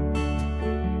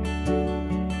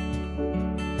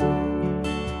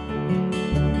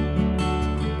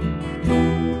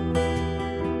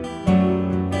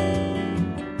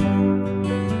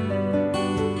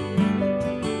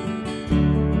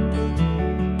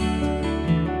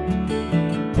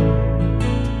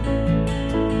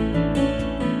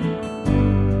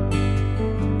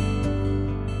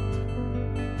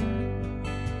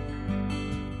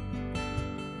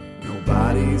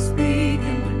 Nobody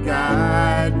speaking to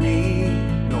guide me,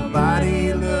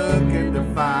 nobody looking to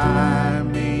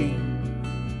find me.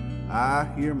 I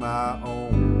hear my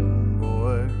own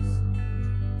voice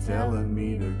telling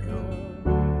me to go.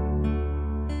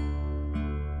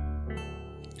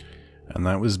 And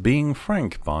that was Being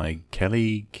Frank by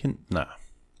Kelly Kintner.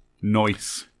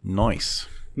 Nice. Nice.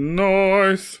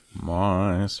 Nice.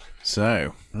 Nice.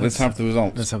 So, Let's have the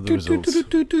results. let's have the results. Do you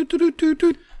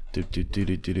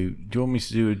want me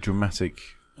to do a dramatic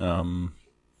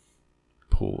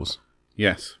pause?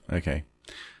 Yes. Okay.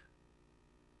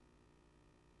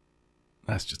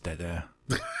 That's just dead air.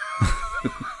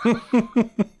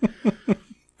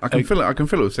 I can feel it. I can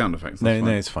feel it with sound effects. No,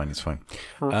 it's fine. It's fine.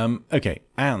 Okay,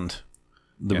 and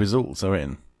the results are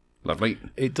in. Lovely.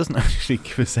 It doesn't actually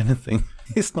give us anything.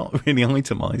 It's not really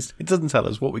itemised. It doesn't tell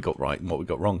us what we got right and what we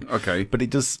got wrong. Okay. But it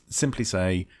does simply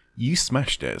say, you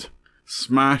smashed it.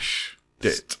 Smashed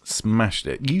it. Smashed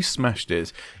it. You smashed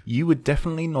it. You would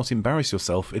definitely not embarrass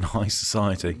yourself in high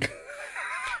society.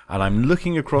 And I'm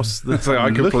looking across the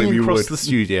the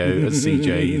studio at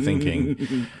CJ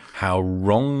thinking, how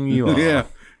wrong you are. Yeah.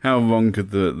 How wrong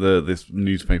could this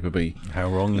newspaper be? How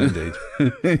wrong indeed.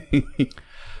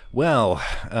 Well,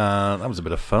 that was a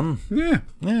bit of fun. Yeah.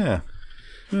 Yeah.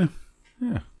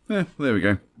 Yeah, there we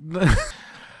go.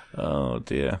 Oh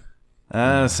dear.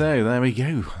 So there we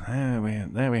go.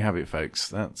 There we have it, folks.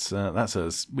 That's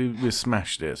us. We've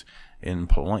smashed it in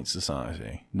polite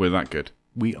society. We're that good.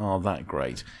 We are that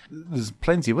great. There's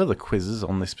plenty of other quizzes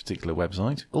on this particular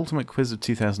website. Ultimate Quiz of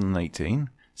 2018.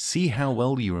 See how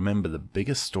well you remember the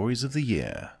biggest stories of the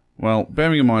year. Well,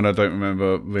 bearing in mind I don't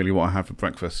remember really what I had for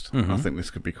breakfast, I think this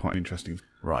could be quite interesting.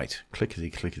 Right.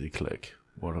 Clickety, clickety, click.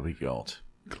 What have we got?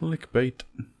 Clickbait.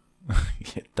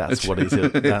 Yeah, that's what it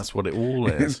is. That's what it all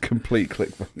is. It's complete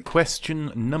clickbait.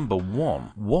 Question number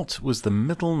 1. What was the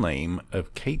middle name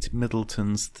of Kate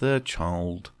Middleton's third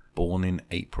child born in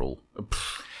April?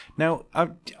 Now,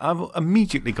 I've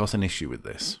immediately got an issue with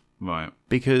this. Right.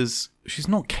 Because she's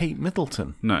not Kate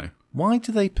Middleton. No. Why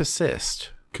do they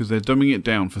persist? Because they're dumbing it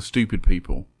down for stupid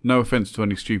people. No offence to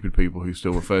any stupid people who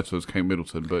still refer to her as Kate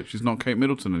Middleton, but she's not Kate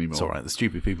Middleton anymore. It's all right. The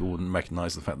stupid people wouldn't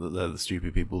recognise the fact that they're the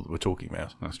stupid people that we're talking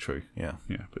about. That's true. Yeah.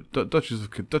 Yeah, but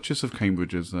Duchess of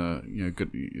Cambridge is good.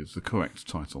 Is the correct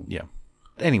title. Yeah.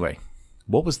 Anyway,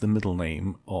 what was the middle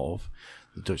name of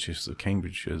the Duchess of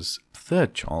Cambridge's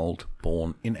third child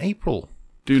born in April?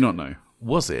 Do not know.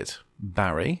 Was it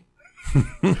Barry?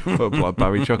 Like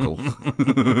Barry Chuckle.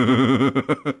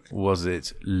 Was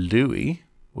it Louis?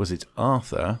 Was it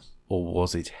Arthur? Or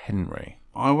was it Henry?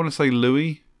 I want to say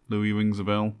Louis. Louis rings a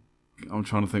bell. I'm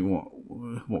trying to think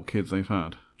what kids they've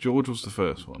had. George was the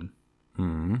first one.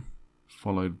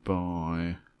 Followed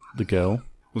by... The girl.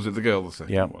 Was it the girl, the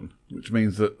second one? Which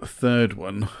means that the third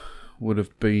one would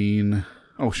have been...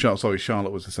 Oh,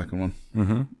 Charlotte was the second one.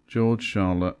 Mm-hmm. George,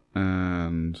 Charlotte,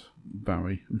 and...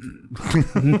 Barry.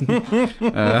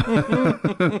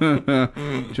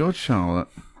 George, Charlotte,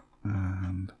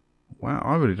 and wow,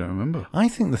 I really don't remember. I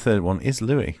think the third one is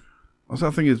Louis. I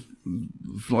think is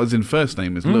as in first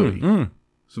name is Louis.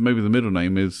 So maybe the middle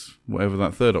name is whatever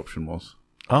that third option was.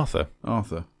 Arthur.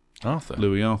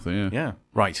 Louis Arthur. Yeah. Yeah.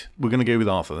 Right. We're going to go with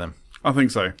Arthur then. I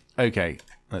think so. Okay.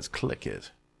 Let's click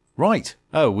it. Right.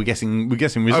 Oh, we're getting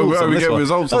results. We get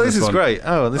results. Oh, this is great.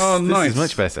 This nice. is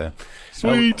much better.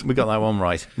 Sweet. We got that one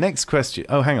right. Next question.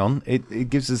 Oh, hang on. It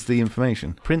gives us the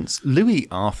information. Prince Louis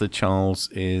Arthur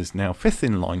Charles is now 5th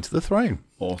in line to the throne.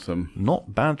 Awesome.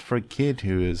 Not bad for a kid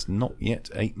who is not yet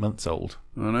 8 months old.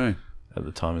 I know. At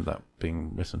the time of that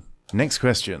being written. Next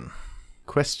question.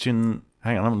 Hang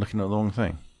on, I'm looking at the wrong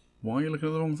thing. Why are you looking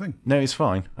at the wrong thing? No, it's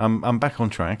fine. I'm back on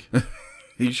track. Are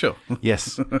you sure?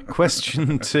 Yes.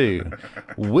 Question 2.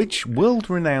 Which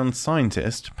world-renowned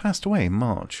scientist passed away in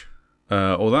March?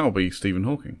 That'll be Stephen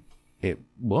Hawking. It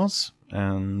was,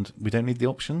 and we don't need the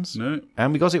options. No.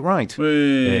 And we got it right.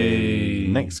 Hey.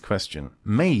 Next question.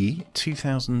 May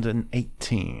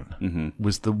 2018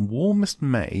 was the warmest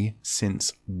May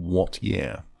since what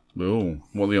year? Oh,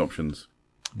 what are the options?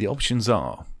 The options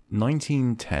are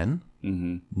 1910,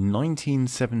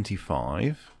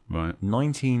 1975, right,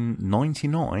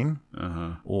 1999,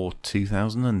 or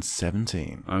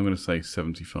 2017. I'm going to say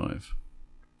 75.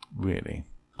 Really?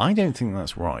 I don't think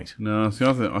that's right. No, see,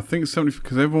 I think 70,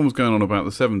 because everyone was going on about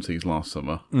the 70s last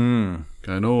summer. Going,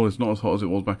 it's not as hot as it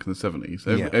was back in the 70s.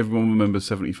 Everyone remembers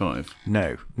 75.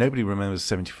 No, nobody remembers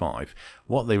 75.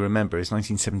 What they remember is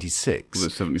 1976. Was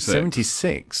it 76?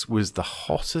 76 was the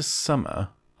hottest summer.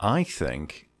 I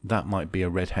think that might be a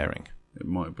red herring. It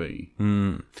might be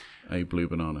a blue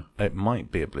banana. It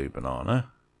might be a blue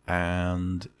banana.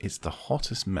 And it's the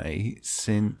hottest May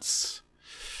since...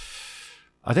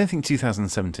 I don't think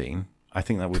 2017. I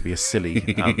think that would be a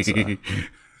silly answer.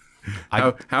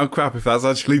 How crap if that's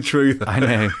actually true. I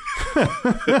know.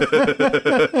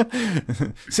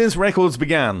 Since records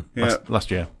began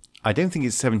last year. I don't think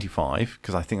it's 75,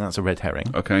 because I think that's a red herring.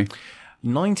 Okay.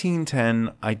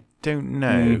 1910, I don't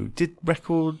know. Did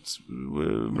records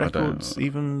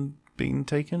even being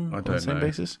taken on the same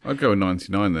basis? I'd go with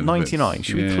 99 then. 99.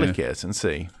 Should we click it and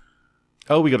see?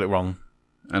 Oh, we got it wrong.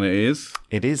 And it is?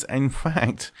 It is, in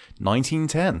fact,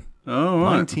 1910. Oh,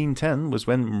 right. 1910 was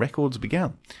when records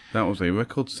began. That was a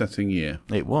record-setting year.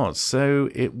 It was. So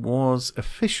it was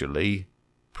officially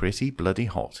pretty bloody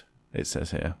hot, it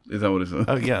says here. Is that what it says?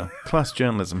 Oh, yeah. Class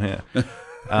journalism here.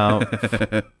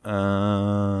 For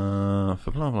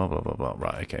blah, blah, blah, blah, blah.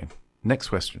 Right, okay. Next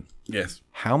question. Yes.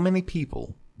 How many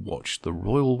people watched the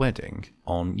royal wedding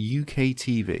on UK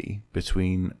TV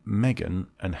between Meghan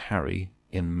and Harry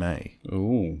in May?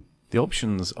 Oh. The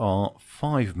options are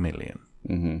 5 million,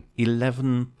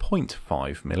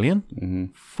 11.5 million,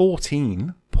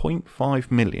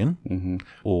 14.5 million,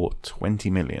 or 20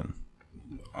 million.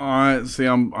 I see.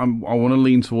 I want to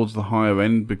lean towards the higher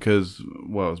end because,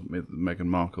 well, it's Meghan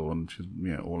Markle and she's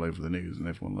all over the news and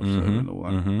everyone loves her and all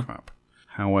that crap.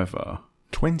 However,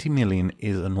 20 million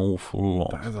is an awful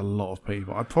lot. That is a lot of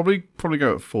people. I'd probably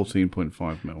go at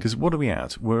 14.5 mil. Because what are we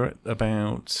at? We're at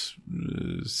about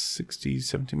 60,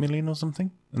 70 million or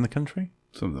something in the country.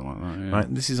 Something like that. Yeah.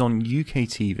 Right. This is on UK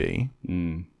TV.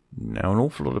 Now, an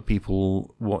awful lot of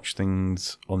people watch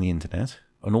things on the internet.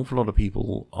 An awful lot of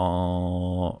people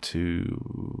are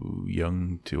too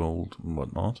young, too old, and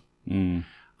whatnot.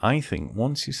 I think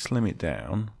once you slim it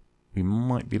down, we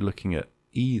might be looking at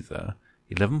either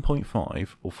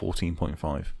 11.5 or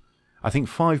 14.5. I think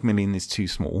 5 million is too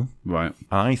small. Right.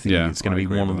 I think it's going to be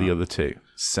one of the other two.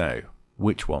 So,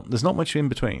 which one? There's not much in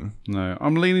between. No,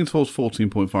 I'm leaning towards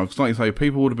 14.5 because, like you say,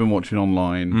 people would have been watching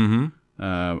online.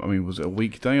 I mean, was it a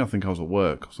weekday? I think I was at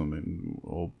work or something,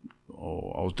 or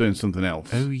I was doing something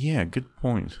else. Oh, yeah, good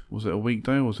point. Was it a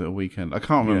weekday or was it a weekend? I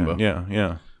can't remember.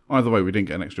 Yeah. Either way, we didn't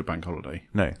get an extra bank holiday.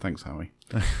 No. Thanks, Howie.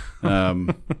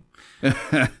 But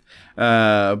no,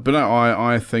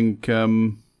 I think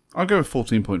I'll go with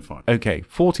 14.5. Okay,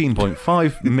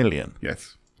 14.5 million.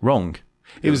 Yes. Wrong.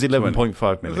 It was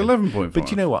 11.5 million. It was 11.5.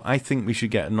 But you know what? I think we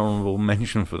should get an honourable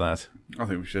mention for that. I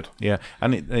think we should. Yeah,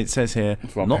 and it says here...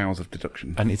 For our powers of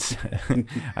deduction. And it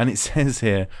says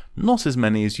here, not as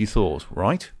many as you thought,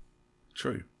 right?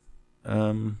 True.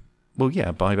 Well,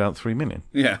 yeah, by about 3 million.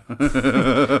 Yeah.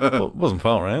 Well, it wasn't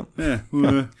far out. Yeah.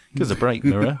 Because a break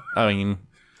mirror. I mean,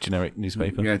 generic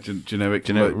newspaper. Yeah, generic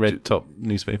red top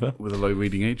newspaper. With a low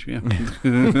reading age, yeah.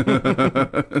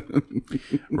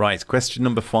 Right, question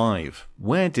number 5.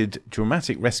 Where did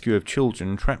dramatic rescue of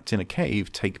children trapped in a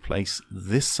cave take place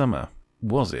this summer?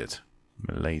 Was it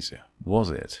Malaysia? Was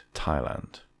it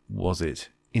Thailand? Was it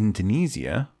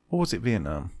Indonesia? Or was it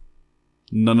Vietnam?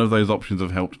 None of those options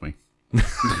have helped me.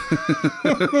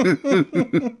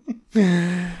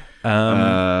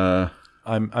 I'm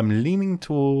leaning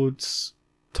towards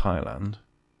Thailand.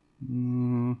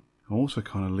 I'm also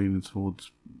kind of leaning towards...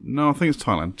 No, I think it's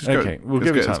Thailand. We'll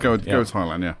go with Thailand. Let's go with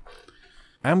Thailand, yeah.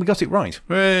 And we got it right.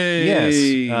 Hey!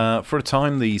 Yes. For a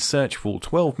time, the search for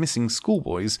 12 missing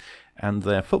schoolboys and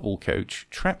their football coach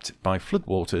trapped by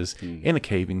floodwaters in a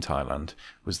cave in Thailand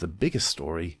was the biggest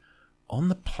story on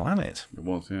the planet. It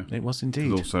was, yeah. It was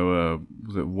indeed. Also,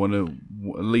 was it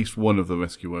at least one of the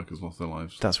rescue workers lost their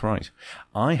lives? That's right.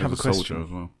 I have a question.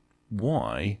 As well.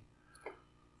 Why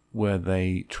were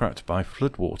they trapped by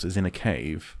floodwaters in a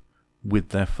cave with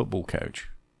their football coach?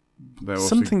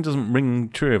 Something doesn't ring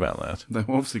true about that. They're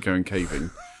obviously going caving.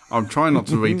 I'm trying not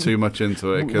to read too much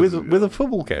into it. With a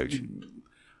football coach?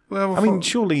 Well, I mean,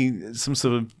 surely some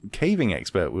sort of caving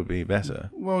expert would be better.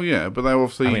 Well, yeah, but they're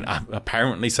obviously... I mean,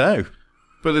 apparently so.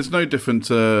 But it's no different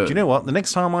to... Do you know what? The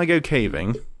next time I go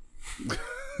caving...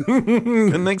 Don't go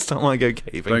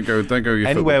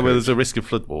anywhere where there's a risk of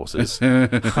floodwaters.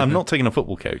 I'm not taking a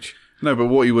football coach. No, but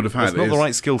what you would have had is not the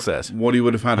right skill set. What he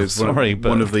would have had is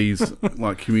one of these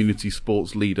like community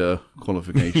sports leader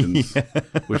qualifications,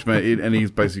 which and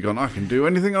he's basically gone, I can do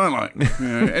anything I like.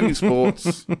 Any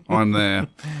sports, I'm there.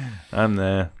 I'm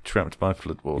there, trapped by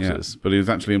floodwaters. Yeah, but he was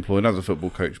actually employed as a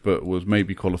football coach, but was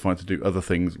maybe qualified to do other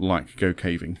things like go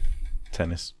caving,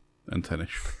 tennis.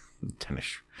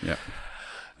 Yeah.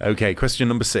 Okay, question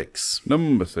number 6. How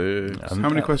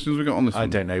many questions we got on this one? I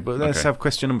don't know, but let's have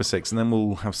question number 6 and then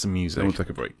we'll have some music. Then we'll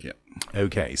take a break, yeah.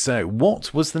 Okay, so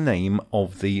what was the name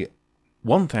of the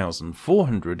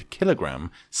 1,400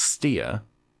 kilogram steer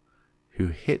who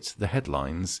hit the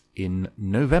headlines in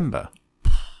November?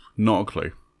 Not a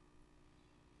clue.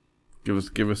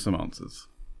 Give us some answers.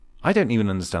 I don't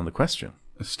even understand the question.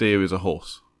 A steer is a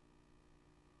horse.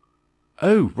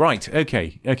 Oh, right.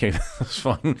 Okay, that's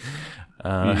fine.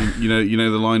 You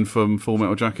know the line from Full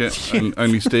Metal Jacket.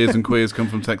 Only steers and queers come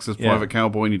from Texas. Private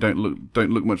cowboy, and you don't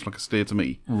look much like a steer to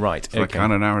me. Right. So I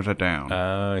kind of narrowed it down.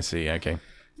 I see. Okay.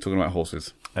 Talking about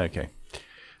horses. Okay.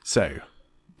 So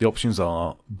the options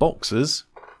are boxers,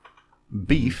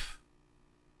 beef,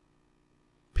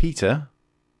 Peter,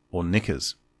 or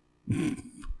knickers.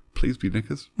 Please be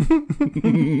knickers.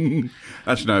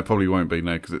 Actually, no, it probably won't be.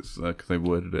 No, because they've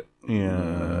worded it.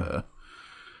 Yeah.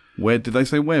 Where did they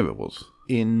say where it was?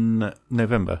 In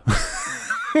November.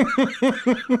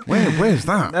 Where's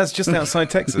that? That's just outside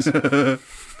Texas.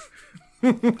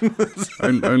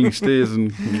 Only steers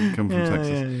and come from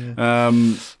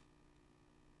Texas.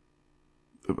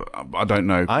 I don't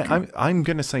know. I'm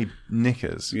going to say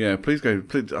Knickers. Yeah, please go.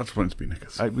 Please, I just want it to be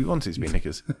Knickers. We want it to be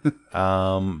Knickers.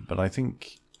 But I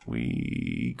think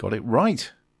we got it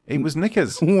right. It was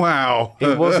Knickers. Wow.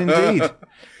 It was indeed.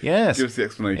 Yes. Give us the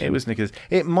explanation. It was Knickers.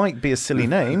 It might be a silly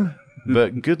name,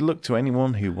 but good luck to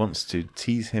anyone who wants to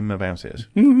tease him about it.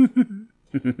 We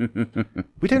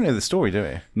don't know the story, do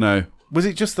we? No. Was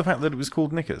it just the fact that it was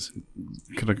called Knickers?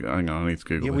 Hang on, I need to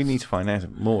Google Yeah, this. we need to find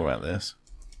out more about this.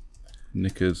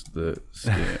 Knickers the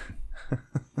steer.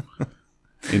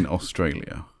 In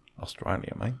Australia.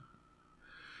 Australia, mate.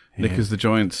 Knickers the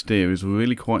giant steer is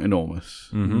really quite enormous.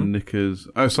 Mm-hmm. Knickers...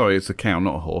 Oh, sorry, it's a cow,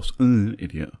 not a horse.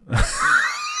 Idiot. I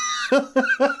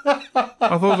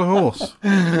thought it was a horse.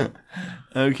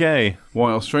 Okay.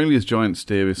 Why Australia's giant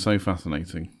steer is so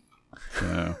fascinating.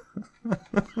 So,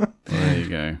 there you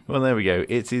go. Well, there we go.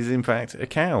 It is, in fact, a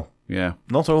cow, Yeah.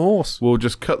 not a horse. We'll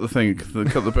just cut the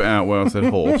bit out where I said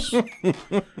horse,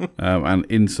 and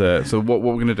insert. So what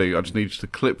we're going to do? I just need you to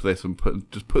clip this and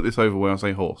put this over where I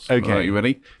say horse. Okay. All right, you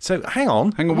ready? So, hang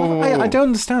on. Whoa. I don't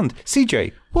understand.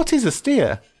 CJ, what is a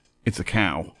steer? It's a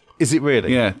cow. Is it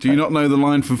really? Yeah. Do you not know the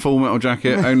line from Full Metal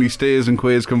Jacket? Only steers and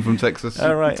queers come from Texas.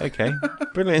 All right. Okay.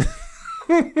 Brilliant.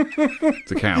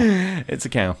 It's a cow. It's a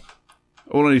cow.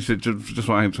 All I need to just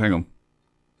hang on.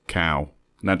 Cow.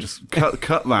 Now just cut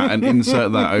that and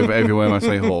insert that over everywhere I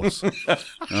say horse. All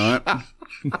right.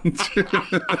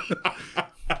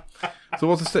 So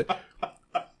what's a steer?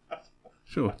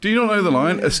 Sure. Do you not know the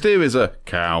line? A steer is a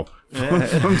cow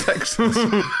from Texas.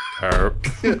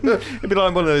 It'd be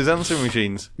like one of those answering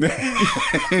machines.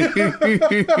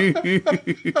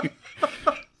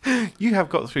 You have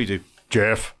got through to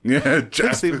Jeff. Yeah, Please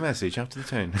Jeff. leave a message after the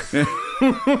tone.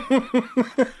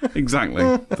 Exactly.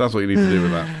 That's what you need to do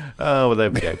with that. Oh, well,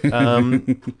 there we go.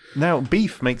 Now,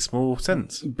 beef makes more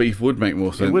sense. Beef would make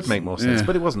more sense. It would make more sense, Yeah.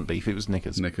 but it wasn't beef, it was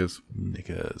Knickers.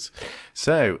 Knickers.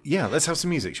 So, yeah, let's have some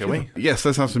music, shall we? Yes,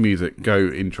 let's have some music. Go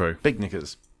intro. Big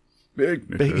Knickers. Big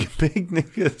Knickers. Big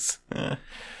Knickers.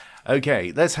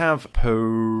 Okay, let's have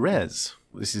Perez.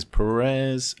 This is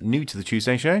Perez, new to the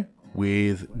Tuesday show,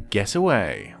 with Get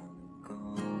Away.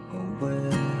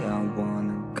 Where I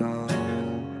wanna go,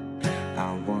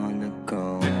 I wanna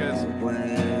go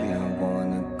away, I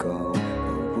wanna go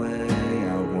away,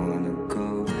 I wanna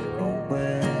go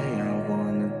away, I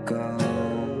wanna go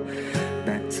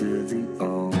back to the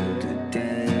older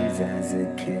days as a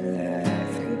kid,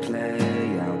 laugh and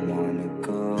play. I wanna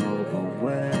go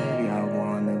away, I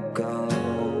wanna go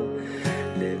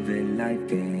living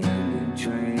life in a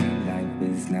dream. Life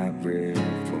is not real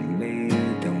for me.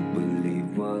 Don't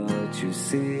believe what you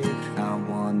see. I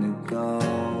wanna go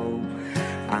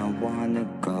away, I wanna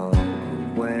go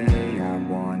away, I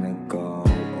wanna go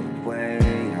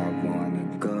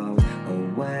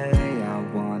away, I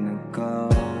wanna go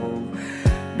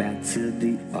back to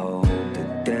the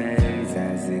older days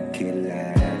as a kid,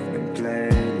 laugh and play.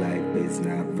 Life is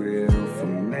not real for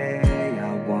me.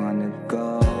 I wanna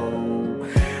go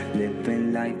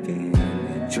living life in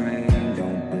a dream.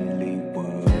 Don't believe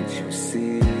what you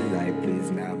see. Life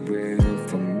is not real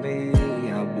for me.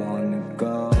 I wanna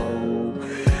go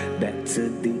back to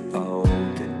the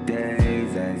older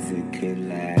days as a kid,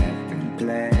 laugh and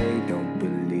play. Don't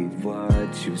believe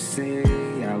what you see.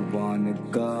 I wanna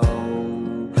go.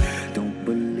 Don't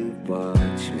believe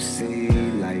what you see.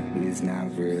 Life is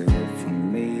not real for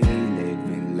me.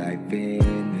 Living life in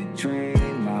a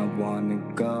dream. I wanna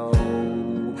go.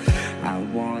 I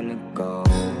wanna go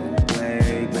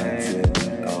way back to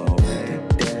the older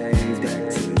days, back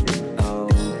to the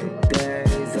older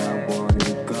days. I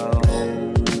wanna go.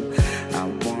 I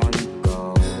wanna go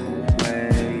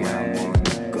away. I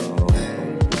wanna go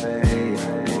away. I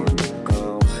wanna go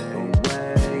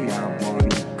away. I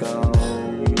wanna go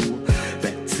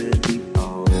back to the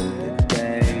older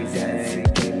days as a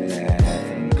kid, laugh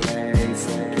and play.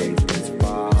 Someplace that's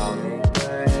far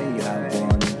away. I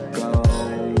wanna go.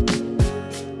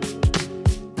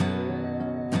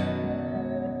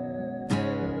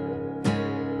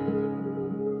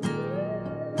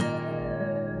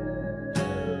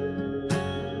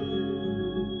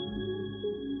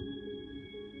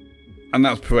 And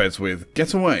that's Perez with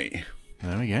Get Away.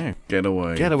 There we go. Get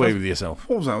Away. Get away with yourself.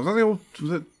 What was that? Was that the old...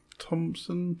 Was it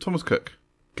Thomas Cook?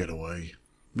 Get Away.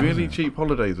 Really cheap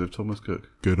holidays with Thomas Cook.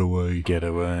 Get Away. Get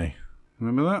away.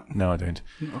 Remember that? No, I don't.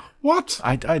 What?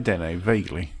 I don't know,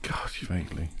 vaguely. God,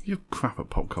 Vaguely. you're crap at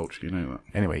pop culture, you know that.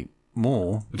 Anyway,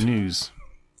 more news.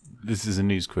 This is a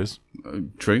news quiz.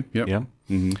 True, yep. Yeah.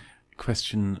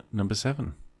 Question number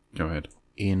 7. Go ahead.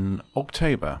 In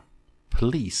October,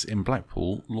 police in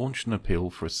Blackpool launched an appeal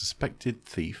for a suspected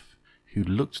thief who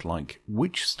looked like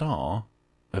which star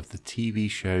of the TV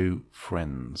show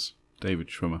Friends? David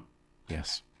Schwimmer.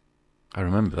 Yes. I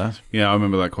remember that. Yeah, I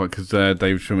remember that quite, because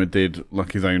David Schwimmer did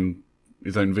like his own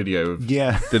video of,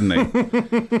 didn't he?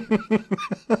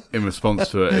 In response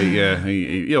to it,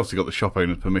 he also got the shop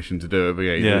owner's permission to do it,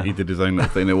 but he did his own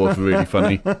little thing. It was really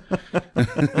funny.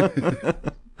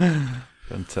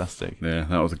 Fantastic. Yeah,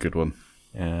 that was a good one.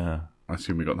 Yeah. I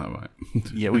assume we got that right.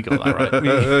 Yeah, we got that right.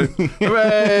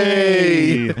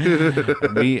 Hooray!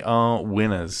 We are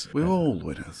winners. We're all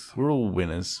winners. We're all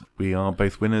winners. We are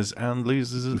both winners and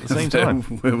losers at the same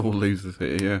time. We're all losers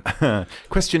here, yeah.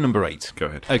 Question number 8. Go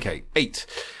ahead. Okay, 8.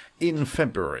 In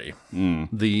February,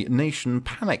 the nation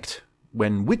panicked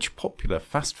when which popular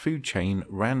fast food chain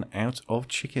ran out of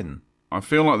chicken? I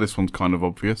feel like this one's kind of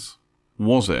obvious.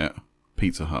 Was it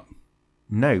Pizza Hut?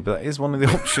 No, but that is one of the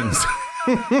options.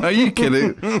 Are you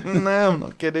kidding? No, I'm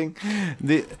not kidding.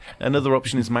 Another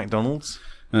option is McDonald's.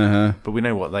 But we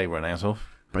know what they ran out of.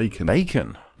 Bacon.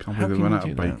 Bacon. Can't believe they ran out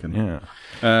of bacon. Yeah.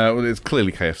 Well, it's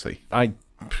clearly KFC. I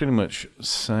pretty much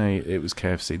say it was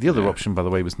KFC. The other option, by the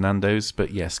way, was Nando's.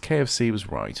 But yes, KFC was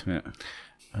right. Yeah.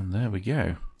 And there we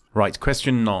go. Right,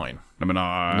 question 9. Number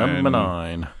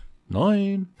 9.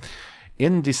 9.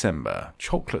 In December,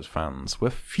 chocolate fans were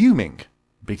fuming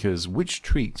because which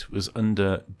treat was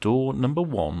under door number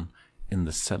 1 in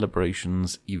the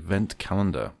celebration's event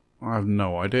calendar? I have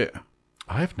no idea.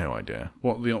 I have no idea.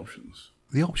 What are the options?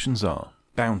 The options are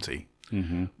Bounty,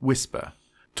 Whisper,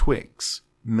 Twix,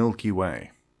 Milky Way.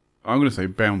 I'm going to say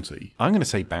Bounty. I'm going to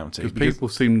say Bounty. Because people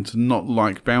seem to not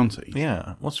like Bounty.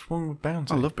 Yeah, what's wrong with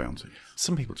Bounty? I love Bounty.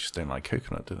 Some people just don't like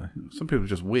coconut, do they? Some people are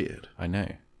just weird. I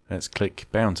know. Let's click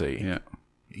Bounty. Yeah.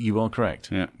 You are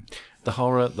correct. Yeah. The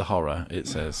horror, it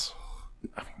says.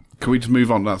 Can we just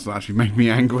move on? That's actually made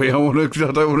me angry. I don't want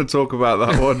to talk about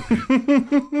that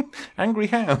one. Angry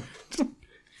how?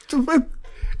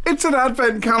 It's an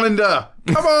advent calendar.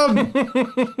 Come on.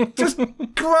 Just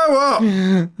grow up.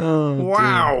 Oh,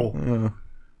 wow.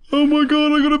 Oh my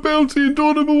God, I got a Bounty in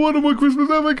door number 1 on my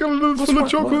Christmas advent calendar that's full of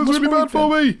chocolate. It's really bad for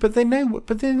me. But they know,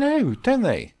 don't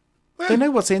they? Yeah. They know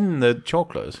what's in the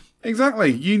chocolate.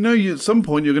 Exactly. You know at some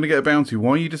point you're going to get a Bounty.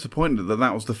 Why are you disappointed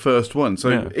that was the first one?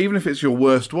 So even if it's your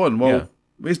worst one,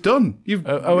 it's done.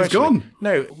 It's gone.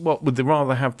 No, what, would they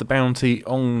rather have the Bounty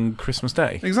on Christmas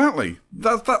Day? Exactly.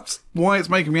 That's why it's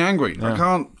making me angry. I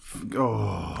can't...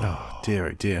 Oh, dear,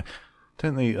 oh dear.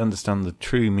 Don't they understand the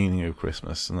true meaning of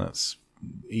Christmas? And that's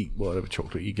eat whatever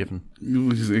chocolate you're given.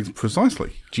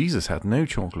 Precisely. Jesus had no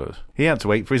chocolate. He had to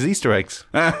wait for his Easter eggs.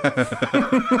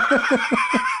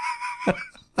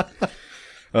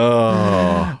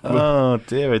 Oh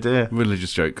dear, oh dear.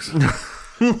 Religious jokes.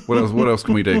 What else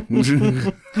can we do?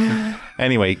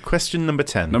 Anyway, question number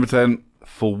 10. Number 10.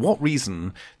 For what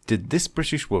reason did this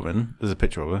British woman, there's a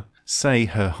picture of her, say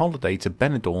her holiday to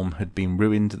Benidorm had been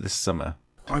ruined this summer?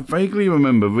 I vaguely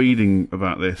remember reading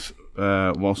about this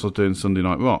whilst I was doing Sunday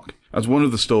Night Rock as one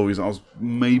of the stories I was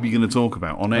maybe going to talk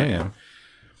about on air. Yeah.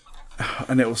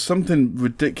 And it was something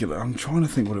ridiculous. I'm trying to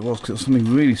think what it was, because it was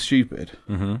something really stupid.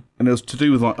 Mm-hmm. And it was to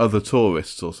do with like other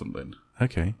tourists or something.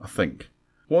 Okay. I think.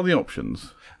 What are the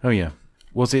options? Oh, yeah.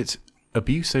 Was it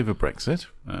abuse over Brexit?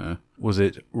 Was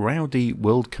it rowdy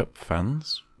World Cup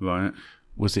fans? Right.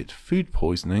 Was it food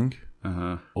poisoning?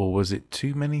 Or was it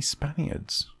too many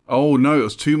Spaniards? Oh, no, it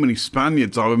was too many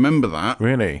Spaniards. I remember that.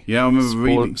 Really? Yeah, I remember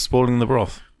reading. Spoiling the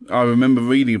broth. I remember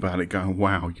reading about it going,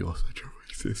 wow, you're such a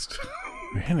racist.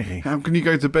 Really? How can you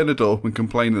go to Benidorm and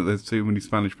complain that there's too many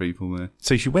Spanish people there?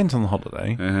 So she went on the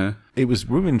holiday. It was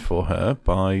ruined for her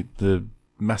by the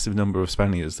massive number of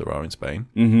Spaniards there are in Spain.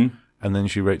 Mm-hmm. And then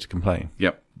she wrote to complain.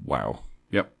 Yep. Wow.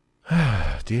 Yep.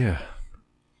 Dear.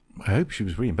 I hope she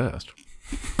was reimbursed.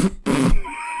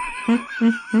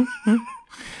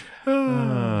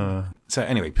 So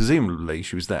anyway, presumably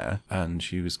she was there and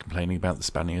she was complaining about the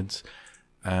Spaniards,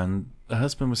 and the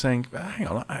husband was saying, hang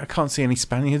on, I can't see any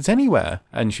Spaniards anywhere.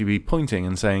 And she'd be pointing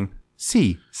and saying,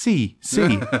 see.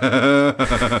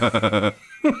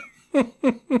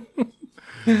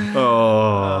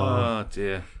 Oh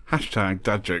dear. Hashtag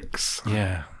dad jokes.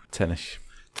 Yeah. Tennis.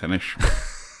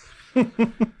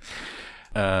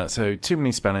 So too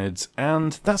many Spaniards,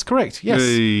 and that's correct. Yes,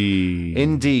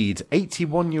 indeed.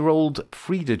 81-year-old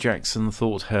Frida Jackson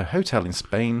thought her hotel in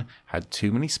Spain had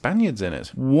too many Spaniards in it.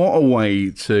 What a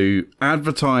way to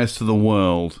advertise to the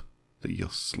world that you're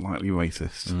slightly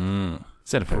racist.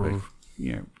 Xenophobic.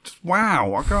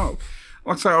 Wow, I can't.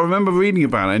 Like I say, I remember reading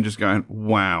about it and just going,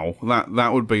 "Wow,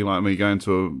 that would be like me going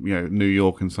to New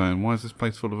York and saying, why is this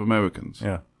place full of Americans?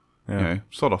 Yeah.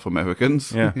 Sod off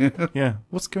Americans. Yeah.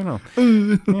 What's going on?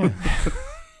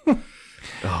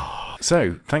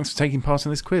 So, thanks for taking part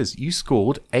in this quiz. You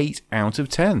scored 8 out of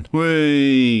 10.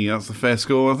 Whee! That's the fair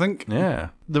score, I think. Yeah.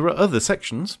 There are other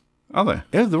sections. Are there?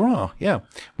 Yeah, there are. Yeah.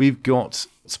 We've got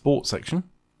sports section.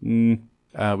 We've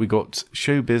got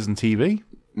showbiz and TV.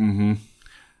 Mm-hmm.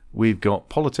 We've got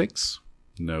politics.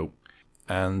 No.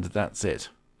 And that's it.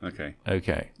 Okay.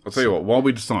 I'll tell you what, while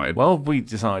we decide what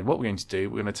we're going to do,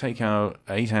 we're going to take our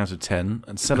 8 out of 10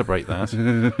 and celebrate that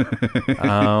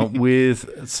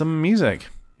with some music.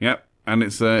 Yep. And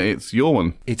it's your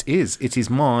one. It is. It is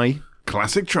my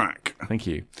classic track. Thank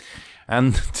you.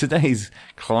 And today's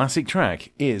classic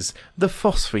track is the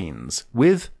Phosphenes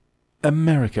with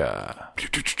America.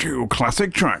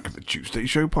 Classic track, the Tuesday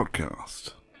Show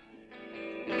podcast.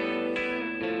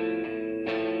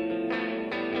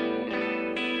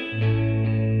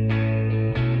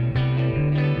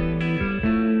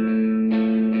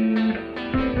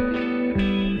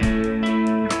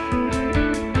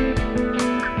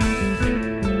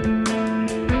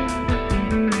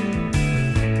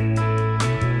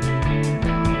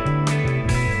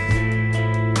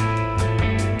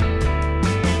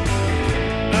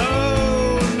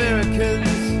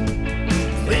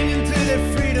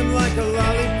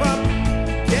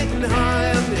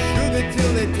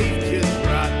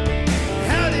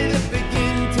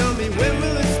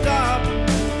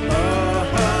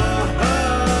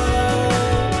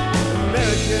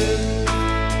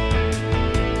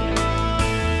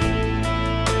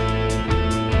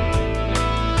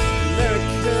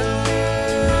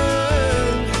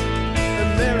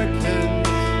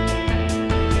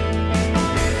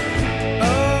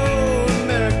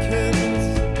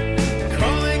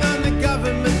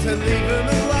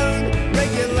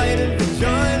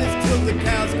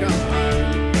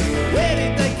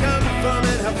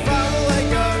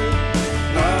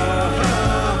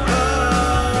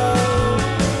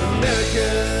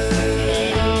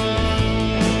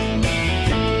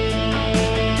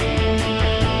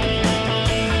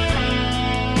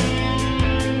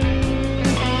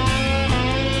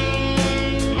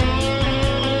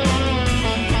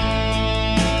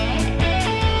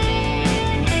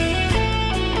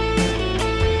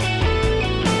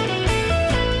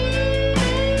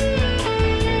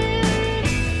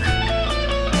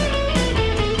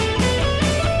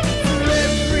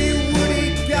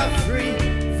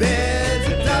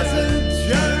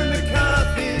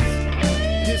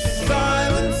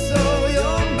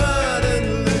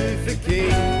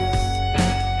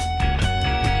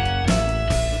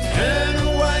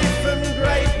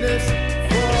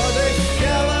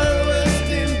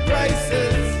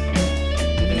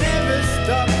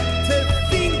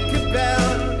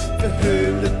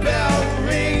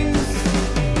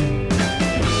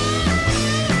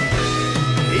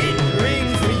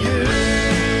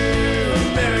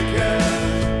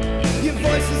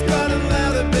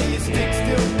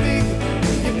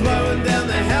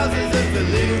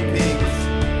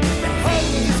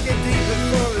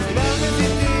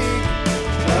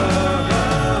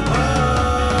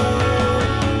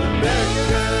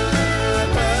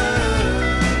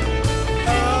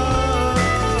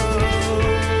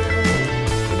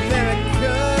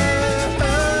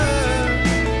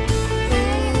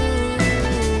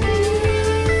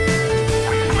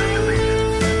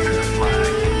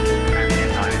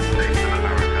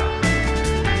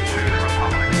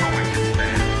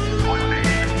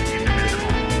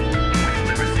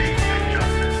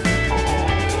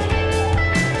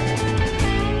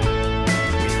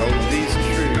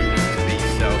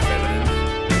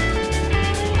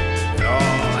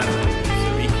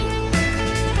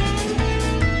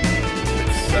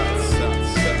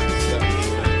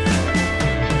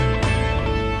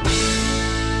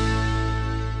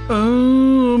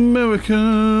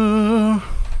 America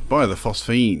by the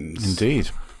Phosphenes. Indeed.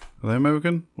 Are they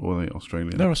American or are they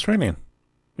Australian? They're Australian.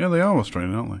 Yeah, they are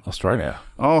Australian, aren't they? Australia.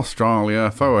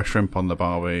 Throw a shrimp on the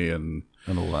barbie and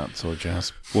all that sort of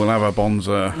jazz. We'll have a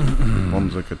Bonza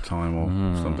good time or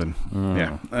something.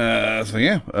 Yeah.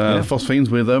 Phosphenes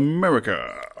with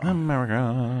America.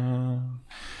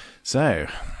 So,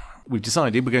 we've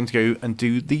decided we're going to go and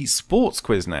do the sports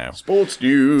quiz now. Sports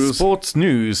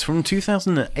news from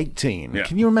 2018. Yeah.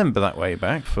 Can you remember that way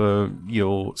back for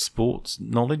your sports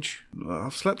knowledge?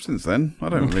 I've slept since then. I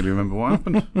don't really remember what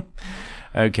happened.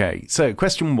 Okay, so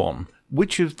question 1.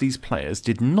 Which of these players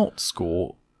did not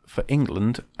score for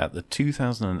England at the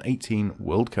 2018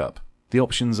 World Cup? The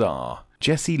options are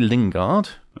Jesse Lingard,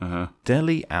 Uh-huh.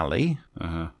 Dele Alli,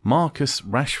 Uh-huh. Marcus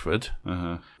Rashford,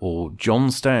 Uh-huh. or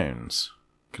John Stones?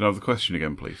 Can I have the question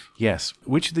again, please? Yes.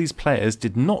 Which of these players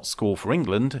did not score for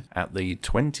England at the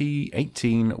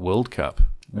 2018 World Cup?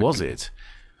 Was it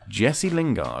Jesse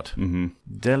Lingard,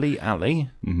 Dele Alli,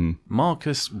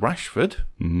 Marcus Rashford,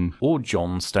 or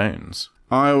John Stones?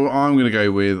 I'm going to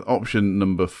go with option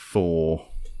number 4,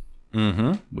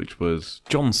 which was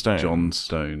John Stones. John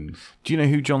Stones. Do you know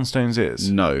who John Stones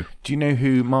is? No. Do you know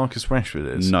who Marcus Rashford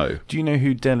is? No. Do you know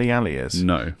who Dele Alli is?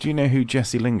 No. Do you know who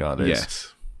Jesse Lingard is?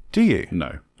 Yes. Do you?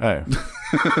 No. Oh.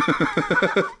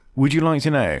 Would you like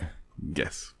to know?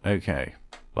 Yes. Okay.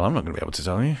 Well, I'm not going to be able to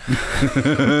tell you.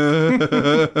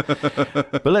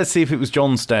 But let's see if it was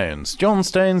John Stones. John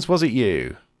Stones, was it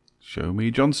you? Show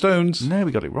me John Stones. No,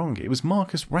 we got it wrong. It was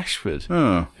Marcus Rashford,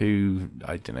 Oh. who,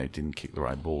 I don't know, didn't kick the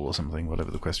right ball or something,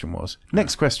 whatever the question was.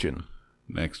 Next question.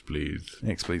 Next, please.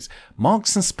 Next, please.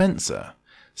 Marks and Spencer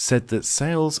said that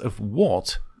sales of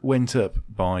what went up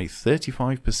by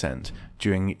 35%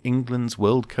 during England's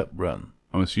World Cup run?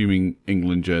 I'm assuming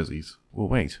England jerseys. Well,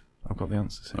 wait. I've got the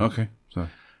answers here. Okay. So.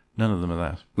 None of them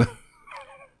are that.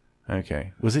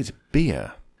 Okay. Was it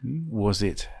beer? Was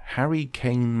it Harry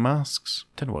Kane masks?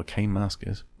 Don't know what a cane mask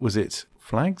is. Was it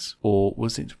flags? Or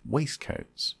was it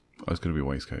waistcoats? Oh, it's going to be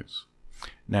waistcoats.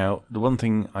 Now, the one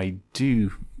thing I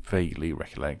do vaguely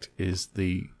recollect is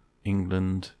the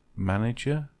England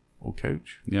manager or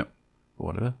coach Yep. or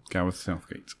whatever. Gareth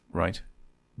Southgate. Right.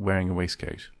 Wearing a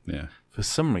waistcoat. Yeah. For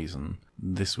some reason,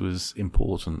 this was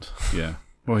important. Yeah.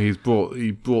 Well, he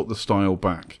brought the style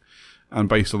back. And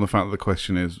based on the fact that the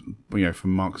question is,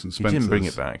 from Marks and He Spencer. didn't bring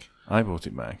it back. I brought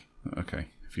it back. Okay,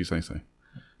 if you say so.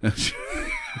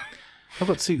 I've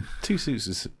got two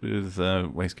suits with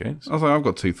waistcoats. I was like, I've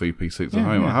got 2 3-piece suits at Yeah,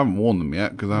 home. yeah. I haven't worn them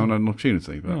yet because I haven't had an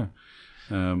opportunity. But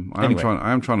I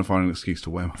am trying to find an excuse to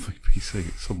wear my 3-piece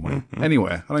suit somewhere,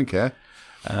 anywhere. I don't care.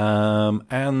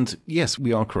 And yes,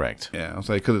 we are correct. Yeah, I'll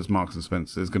say because it's Marks and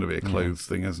Spencer, it's going to be a clothes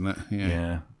thing, isn't it?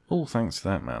 Yeah. All thanks to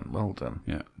that, man. Well done.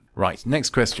 Yeah. Right,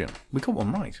 next question. We got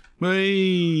one right.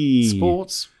 Whee!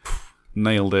 Sports.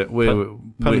 Nailed it.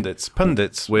 Pundits.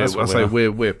 That's what we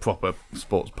are. We're proper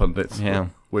sports pundits. Yeah.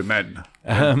 We're men.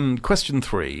 Question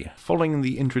 3. Following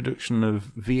the introduction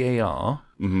of VAR,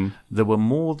 there were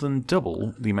more than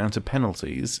double the amount of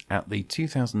penalties at the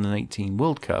 2018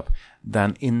 World Cup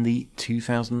than in the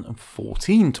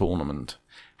 2014 tournament.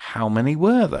 How many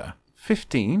were there?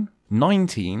 15,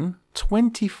 19,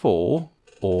 24,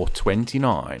 or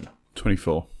 29?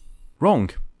 24. Wrong.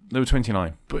 There were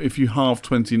 29. But if you halve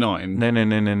 29...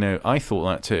 No. I thought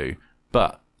that too.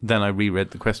 But then I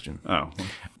reread the question. Oh.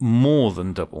 More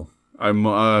than double.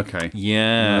 Okay.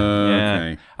 Yeah.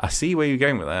 Okay. I see where you're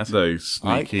going with that. Those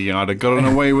sneaky. I'd have gotten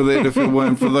away with it if it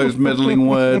weren't for those meddling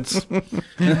words.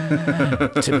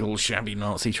 Typical shabby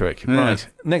Nazi trick. Yeah. Right.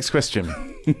 Next question.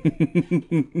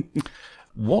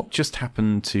 What just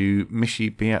happened to Mishi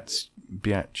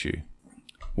Biatchu?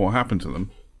 What happened to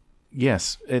them?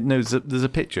 Yes. There's a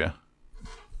picture.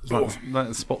 It's like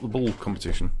that spot the ball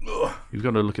competition. You've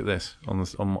got to look at this on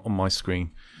my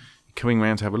screen. Coming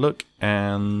round to have a look,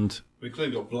 and We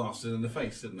clearly got blasted in the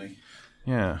face, didn't he?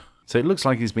 yeah. So it looks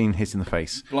like he's been hit in the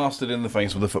face. Blasted in the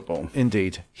face with a football.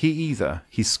 Indeed. He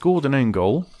scored an own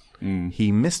goal,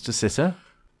 he missed a sitter.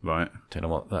 Right. Don't know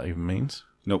what that even means.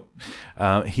 Nope.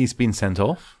 He's been sent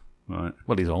off. Right.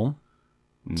 Well, he's on.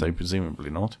 So presumably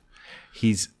not.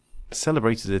 He's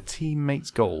celebrated a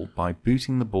teammate's goal by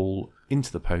booting the ball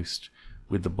into the post,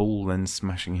 with the ball then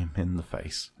smashing him in the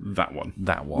face. That one.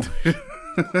 That one.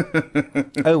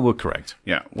 Oh, we're correct.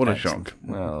 Yeah, what a Excellent. shock.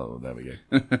 Well, there we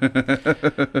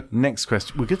go. Next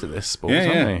question. We're good at this, sports,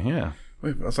 aren't we? Yeah.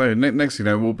 So next,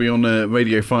 we'll be on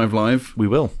Radio 5 Live. We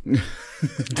will.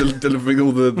 Delivering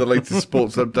all the latest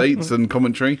sports updates and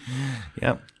commentary.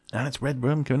 Yep. And it's Red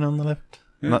Room going on the left.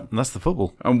 Yeah. And that's the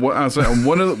football. And one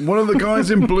of the guys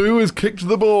in blue has kicked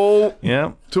the ball.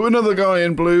 Yeah. To another guy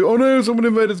in blue. Oh no, someone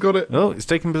in red has got it. Oh, it's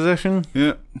taking possession.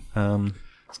 Yeah.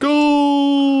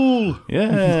 School.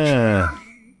 Yeah.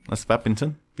 That's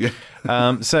badminton.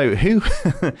 Yeah. So who?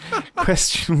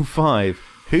 Question 5.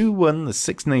 Who won the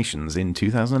Six Nations in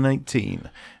 2018?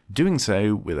 Doing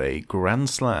so with a Grand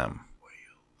Slam.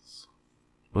 Wales.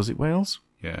 Was it Wales?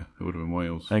 Yeah, it would have been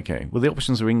Wales. Okay. Well, the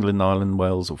options are England, Ireland,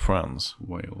 Wales, or France.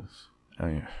 Wales. Oh,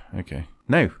 yeah. Okay.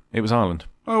 No, it was Ireland.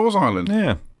 Oh, it was Ireland.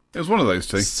 Yeah. It was one of those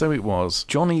two. So it was.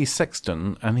 Johnny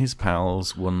Sexton and his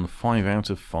pals won 5 out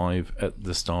of 5 at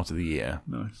the start of the year.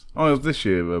 Nice. Oh, it was this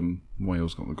year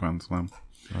Wales got the Grand Slam.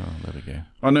 Oh, there we go.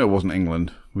 I know it wasn't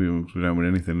England. We don't win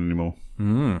anything anymore.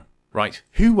 Right.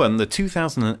 Who won the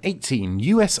 2018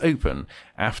 US Open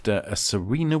after a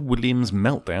Serena Williams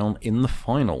meltdown in the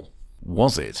final?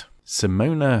 Was it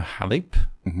Simona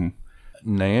Halep,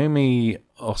 Naomi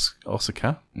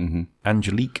Osaka,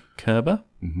 Angelique Kerber,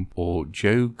 or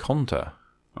Joe Conter?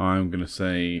 I'm going to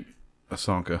say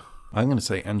Osaka. I'm going to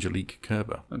say Angelique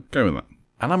Kerber. Go with that.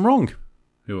 And I'm wrong.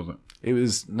 Who was it? It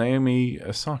was Naomi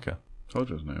Osaka. I told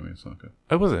you it was Naomi Osaka.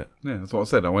 Oh, was it? Yeah, that's what I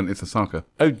said. I went, it's Osaka.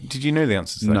 Oh, did you know the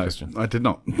answer to that question? I did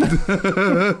not.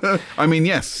 I mean,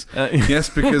 yes. Yes,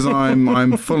 because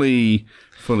I'm fully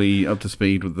up to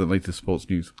speed with the latest sports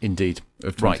news Indeed.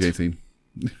 of 2018.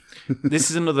 This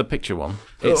is another picture one.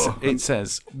 It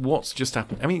says, what's just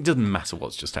happened? I mean, it doesn't matter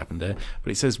what's just happened there,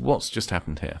 but it says, what's just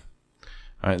happened here?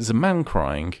 All right, there's a man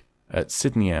crying at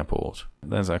Sydney Airport.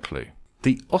 There's our clue.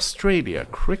 The Australia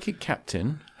cricket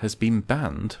captain has been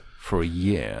banned for a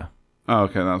year. Oh,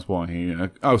 okay, that's why he...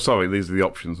 sorry, these are the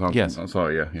options. Yes. I'm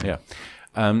sorry, yeah.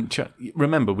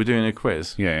 Remember, we're doing a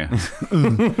quiz. Yeah.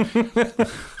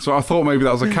 So I thought maybe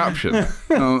that was a caption. And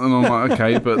I'm like,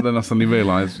 okay, but then I suddenly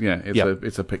realised,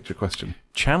 it's a picture question.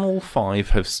 Channel 5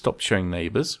 have stopped showing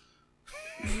Neighbours.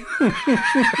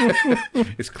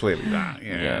 It's clearly that,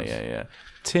 Yeah.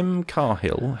 Tim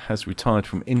Cahill has retired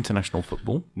from international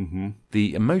football.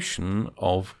 The emotion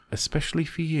of Especially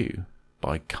for You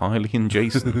by Kylie and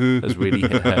Jason has really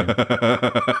hit home.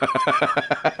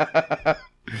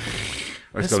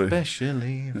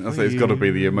 Especially it's got to be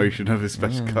the emotion of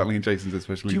Kylie and Jason's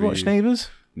Especially Do you for watch Neighbours?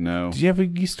 No. Did you ever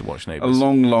used to watch A Neighbours?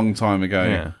 long time ago.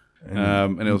 Yeah.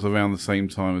 And it was around the same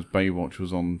time as Baywatch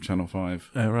was on Channel 5.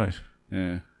 Oh, right.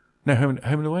 Yeah. No, Home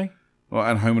and Away? Well,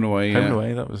 and Home and Away, Home and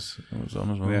Away, that was on as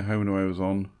well. Yeah, Home and Away was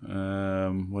on.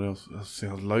 What else? Let's see,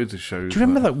 there's loads of shows. Do you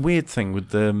remember that weird thing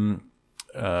with about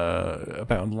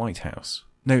a lighthouse?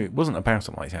 No, it wasn't about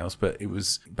a lighthouse, but it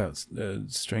was about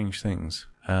strange things.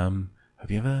 Have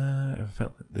you ever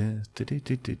felt this?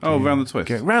 Oh, Round the Twist.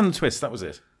 Round the Twist, that was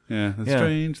it. Yeah, there's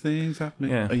strange things happening.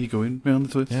 Yeah. Are you going round the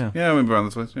twist? Yeah. I remember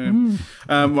round the twist. Yeah.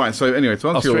 Right. So anyway, to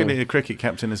answer Australia cricket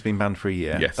captain has been banned for a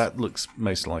year. Yes. That looks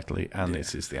most likely, and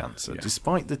this is the answer. Yeah.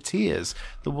 Despite the tears,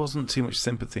 there wasn't too much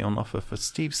sympathy on offer for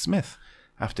Steve Smith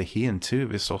after he and two of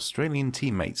his Australian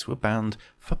teammates were banned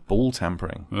for ball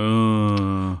tampering.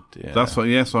 That's what.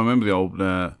 Yes, I remember the old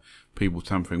people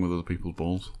tampering with other people's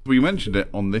balls. We mentioned it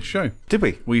on this show. Did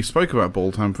we? We spoke about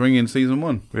ball tampering in season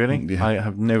 1. Really? Yeah. I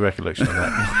have no recollection of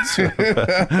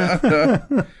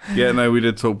that. Yeah, no, we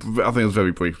did talk. I think it was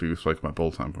very briefly we spoke about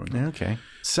ball tampering. Okay.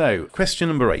 So, question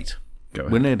number 8. Go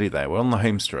ahead. We're nearly there. We're on the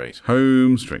home straight.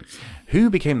 Home straight. Who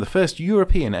became the first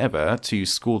European ever to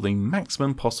score the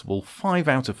maximum possible 5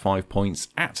 out of 5 points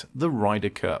at the Ryder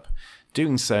Cup,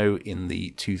 doing so in the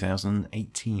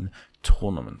 2018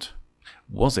 tournament?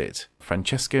 Was it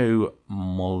Francesco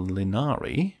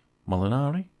Molinari,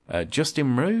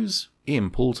 Justin Rose, Ian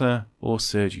Poulter, or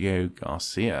Sergio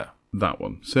Garcia? That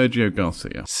one. Sergio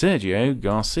Garcia.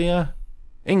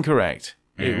 Incorrect.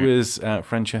 It was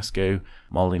Francesco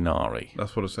Molinari.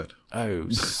 That's what I said. Oh,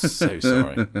 so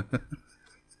sorry.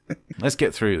 Let's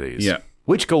get through these. Yeah.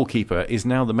 Which goalkeeper is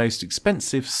now the most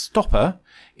expensive stopper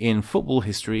in football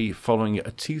history following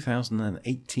a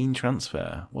 2018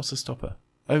 transfer? What's a stopper?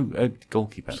 Oh, a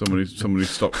goalkeeper. Somebody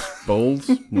stops balls.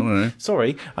 I don't know.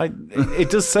 Sorry, it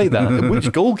does say that. Which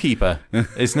goalkeeper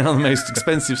is now the most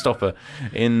expensive stopper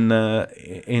in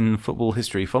football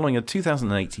history following a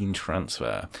 2018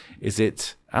 transfer? Is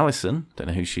it Alisson? Don't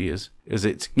know who she is. Is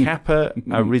it Kappa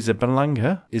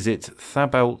Arrizabalaga? Is it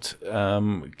Thabaut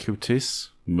Cotis?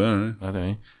 No. I don't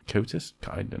know. Cotis?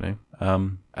 I don't know.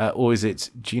 Or is it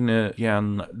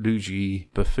Gianluigi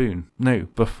Buffon? No,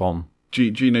 Buffon.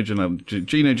 Gino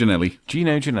Ginelli.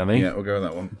 Yeah, we'll go with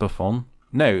that one. Buffon.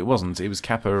 No, it wasn't. It was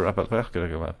Kappa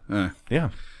Arrizabalaga. Yeah.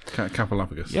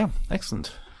 Kapalapagos. Yeah,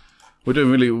 excellent. We're doing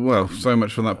really well. So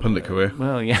much for that pundit career.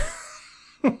 Well, yeah.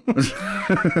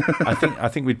 I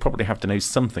think we'd probably have to know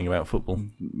something about football.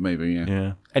 Maybe, yeah.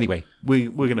 Yeah. Anyway, we're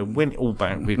going to win it all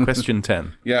back with question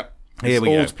 10. Yeah. Here we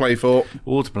go. All to play for.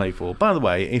 All to play for. By the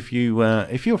way, if you're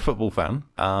a football fan,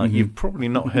 you've probably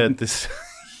not heard this.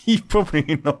 You've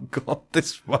probably not got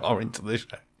this far into the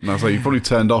show. No, so you've probably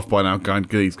turned off by now going,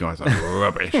 these guys are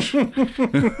rubbish. But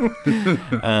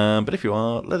if you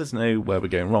are, let us know where we're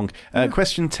going wrong.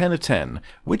 Question 10 of 10.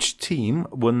 Which team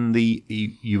won the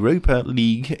Europa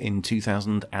League in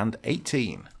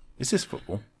 2018? Is this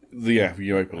football? Yeah,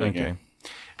 Europa League. Okay.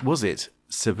 Was it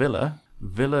Sevilla,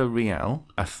 Villarreal,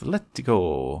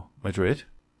 Atletico Madrid,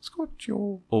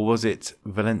 Scorcho, or was it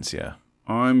Valencia?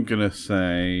 I'm going to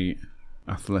say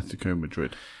Atletico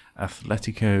Madrid.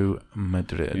 Atletico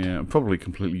Madrid. Yeah, probably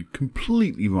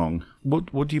completely wrong.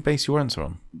 What do you base your answer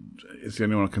on? It's the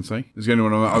only one I can say. It's the only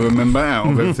one I remember out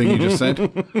of everything you just said.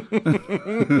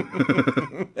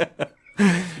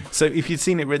 So if you'd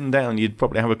seen it written down, you'd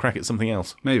probably have a crack at something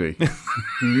else. Maybe.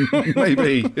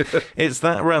 Maybe. It's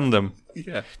that random.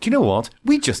 Yeah. Do you know what?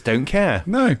 We just don't care.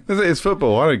 No, it's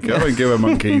football. I don't give a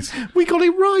monkeys. We got it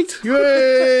right.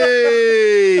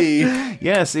 Yay!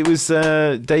 Yes, it was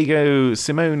Diego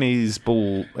Simone's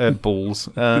balls.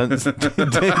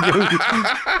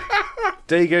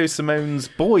 Diego Simone's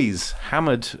boys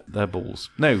hammered their balls.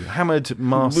 No, hammered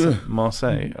Marseille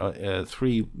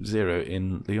 3-0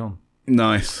 in Lyon.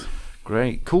 Nice.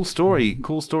 Great. Cool story,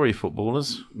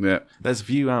 footballers. Yeah. Let's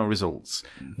view our results.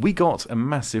 We got a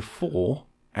massive 4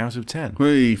 out of 10.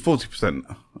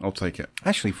 40%. I'll take it.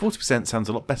 Actually, 40% sounds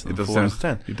a lot better than 4 out of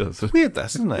 10. It does. It's weird, that,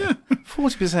 isn't it? Yeah.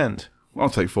 40%. I'll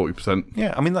take 40%.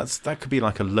 Yeah, I mean, that could be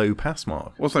like a low pass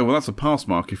mark. Well, that's a pass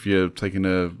mark if you're taking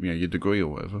your degree or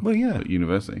whatever. Well, yeah. At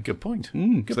university. Good point.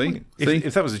 Good Good see? point. See?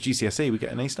 If that was a GCSE, we'd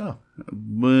get an A star.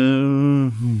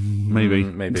 Maybe.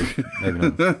 Maybe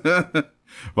not.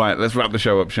 Right, let's wrap the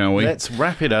show up, shall we? Let's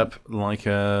wrap it up like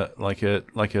a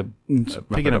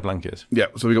pig in a blanket. Yeah,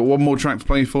 so we got one more track to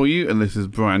play for you, and this is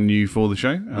brand new for the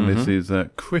show, and this is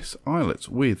Chris Ilett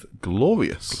with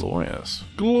Glorious. Glorious.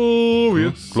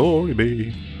 Glorious. Glory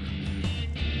be.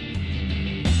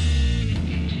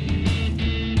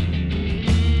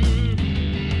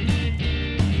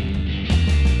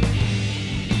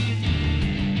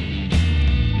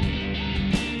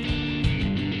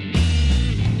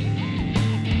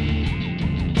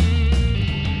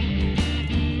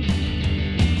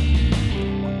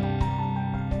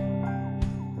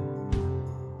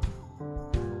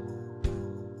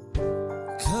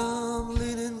 Come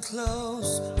leaning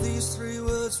close, these 3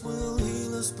 words will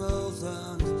heal us both,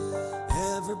 and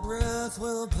every breath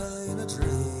will paint a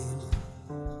dream.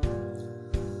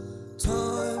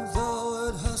 Time, though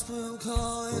it has been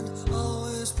kind,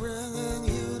 always bringing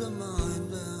you to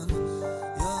mind, and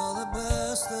you're the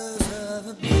best there's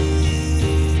ever been.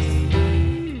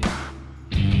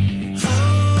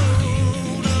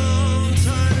 Hold on,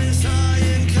 time is high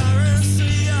in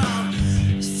currency, I'll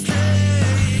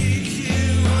stake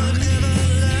you whatever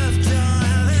left I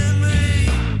have in me.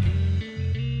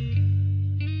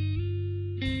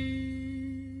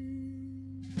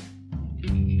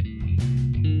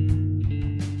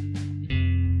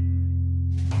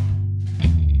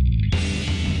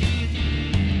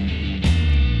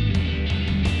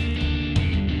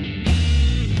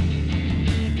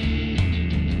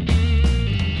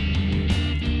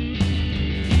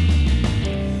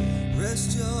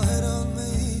 Rest your head on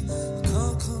me, I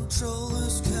can't control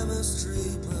this chemistry,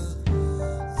 but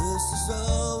this is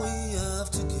all we have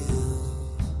to give.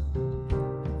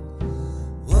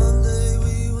 One day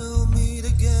we will meet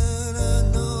again,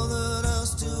 and know that I'll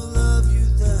still love you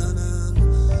then, and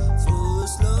for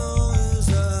as long as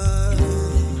I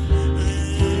live.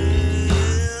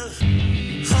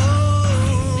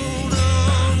 Hold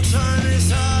on, time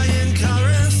is high in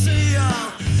currency,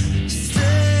 I'll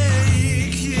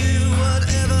stake you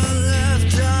whatever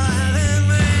left I have in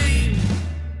me.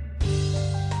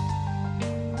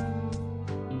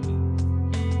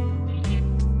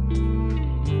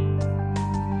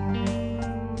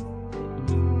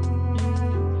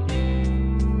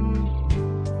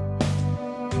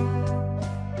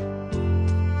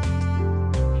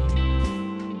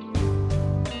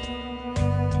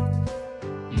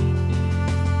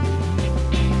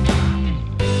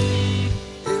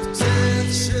 If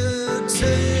death should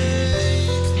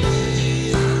take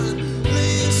me, at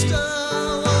least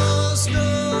I was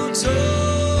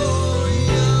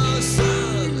notorious,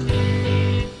 and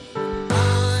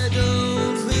I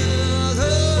don't fear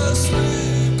the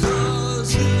sleep,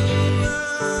 'cause you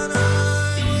and I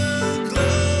were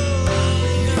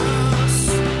glorious.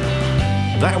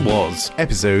 That was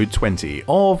episode 20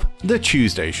 of The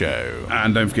Tuesday Show.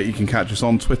 And don't forget, you can catch us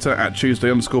on Twitter at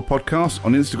Tuesday_podcast,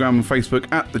 on Instagram and Facebook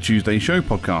at The Tuesday Show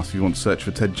Podcast. If you want to search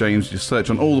for Ted James, just search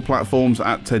on all the platforms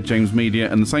at Ted James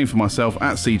Media, and the same for myself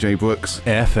at CJ Brooks.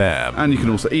 FM. And you can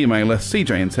also email us,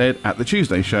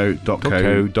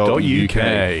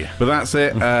 cjandted@thetuesdayshow.co.uk. But that's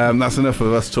it. That's enough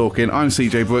of us talking. I'm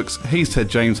CJ Brooks. He's Ted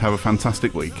James. Have a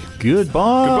fantastic week.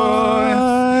 Goodbye.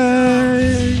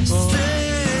 Goodbye.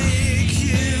 Stake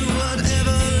you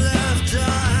whatever left I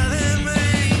have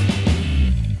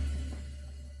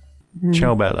in me.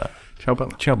 Ciao Bella. Ciao,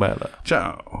 Bella. Ciao Bella.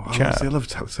 Ciao. Ciao. I love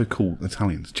Italians. So cool,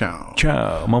 Italians. Ciao.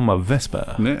 Ciao. I'm on my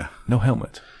Vespa. Yeah. No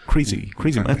helmet. Crazy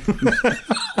man.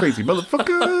 Crazy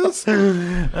motherfuckers.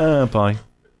 Bye.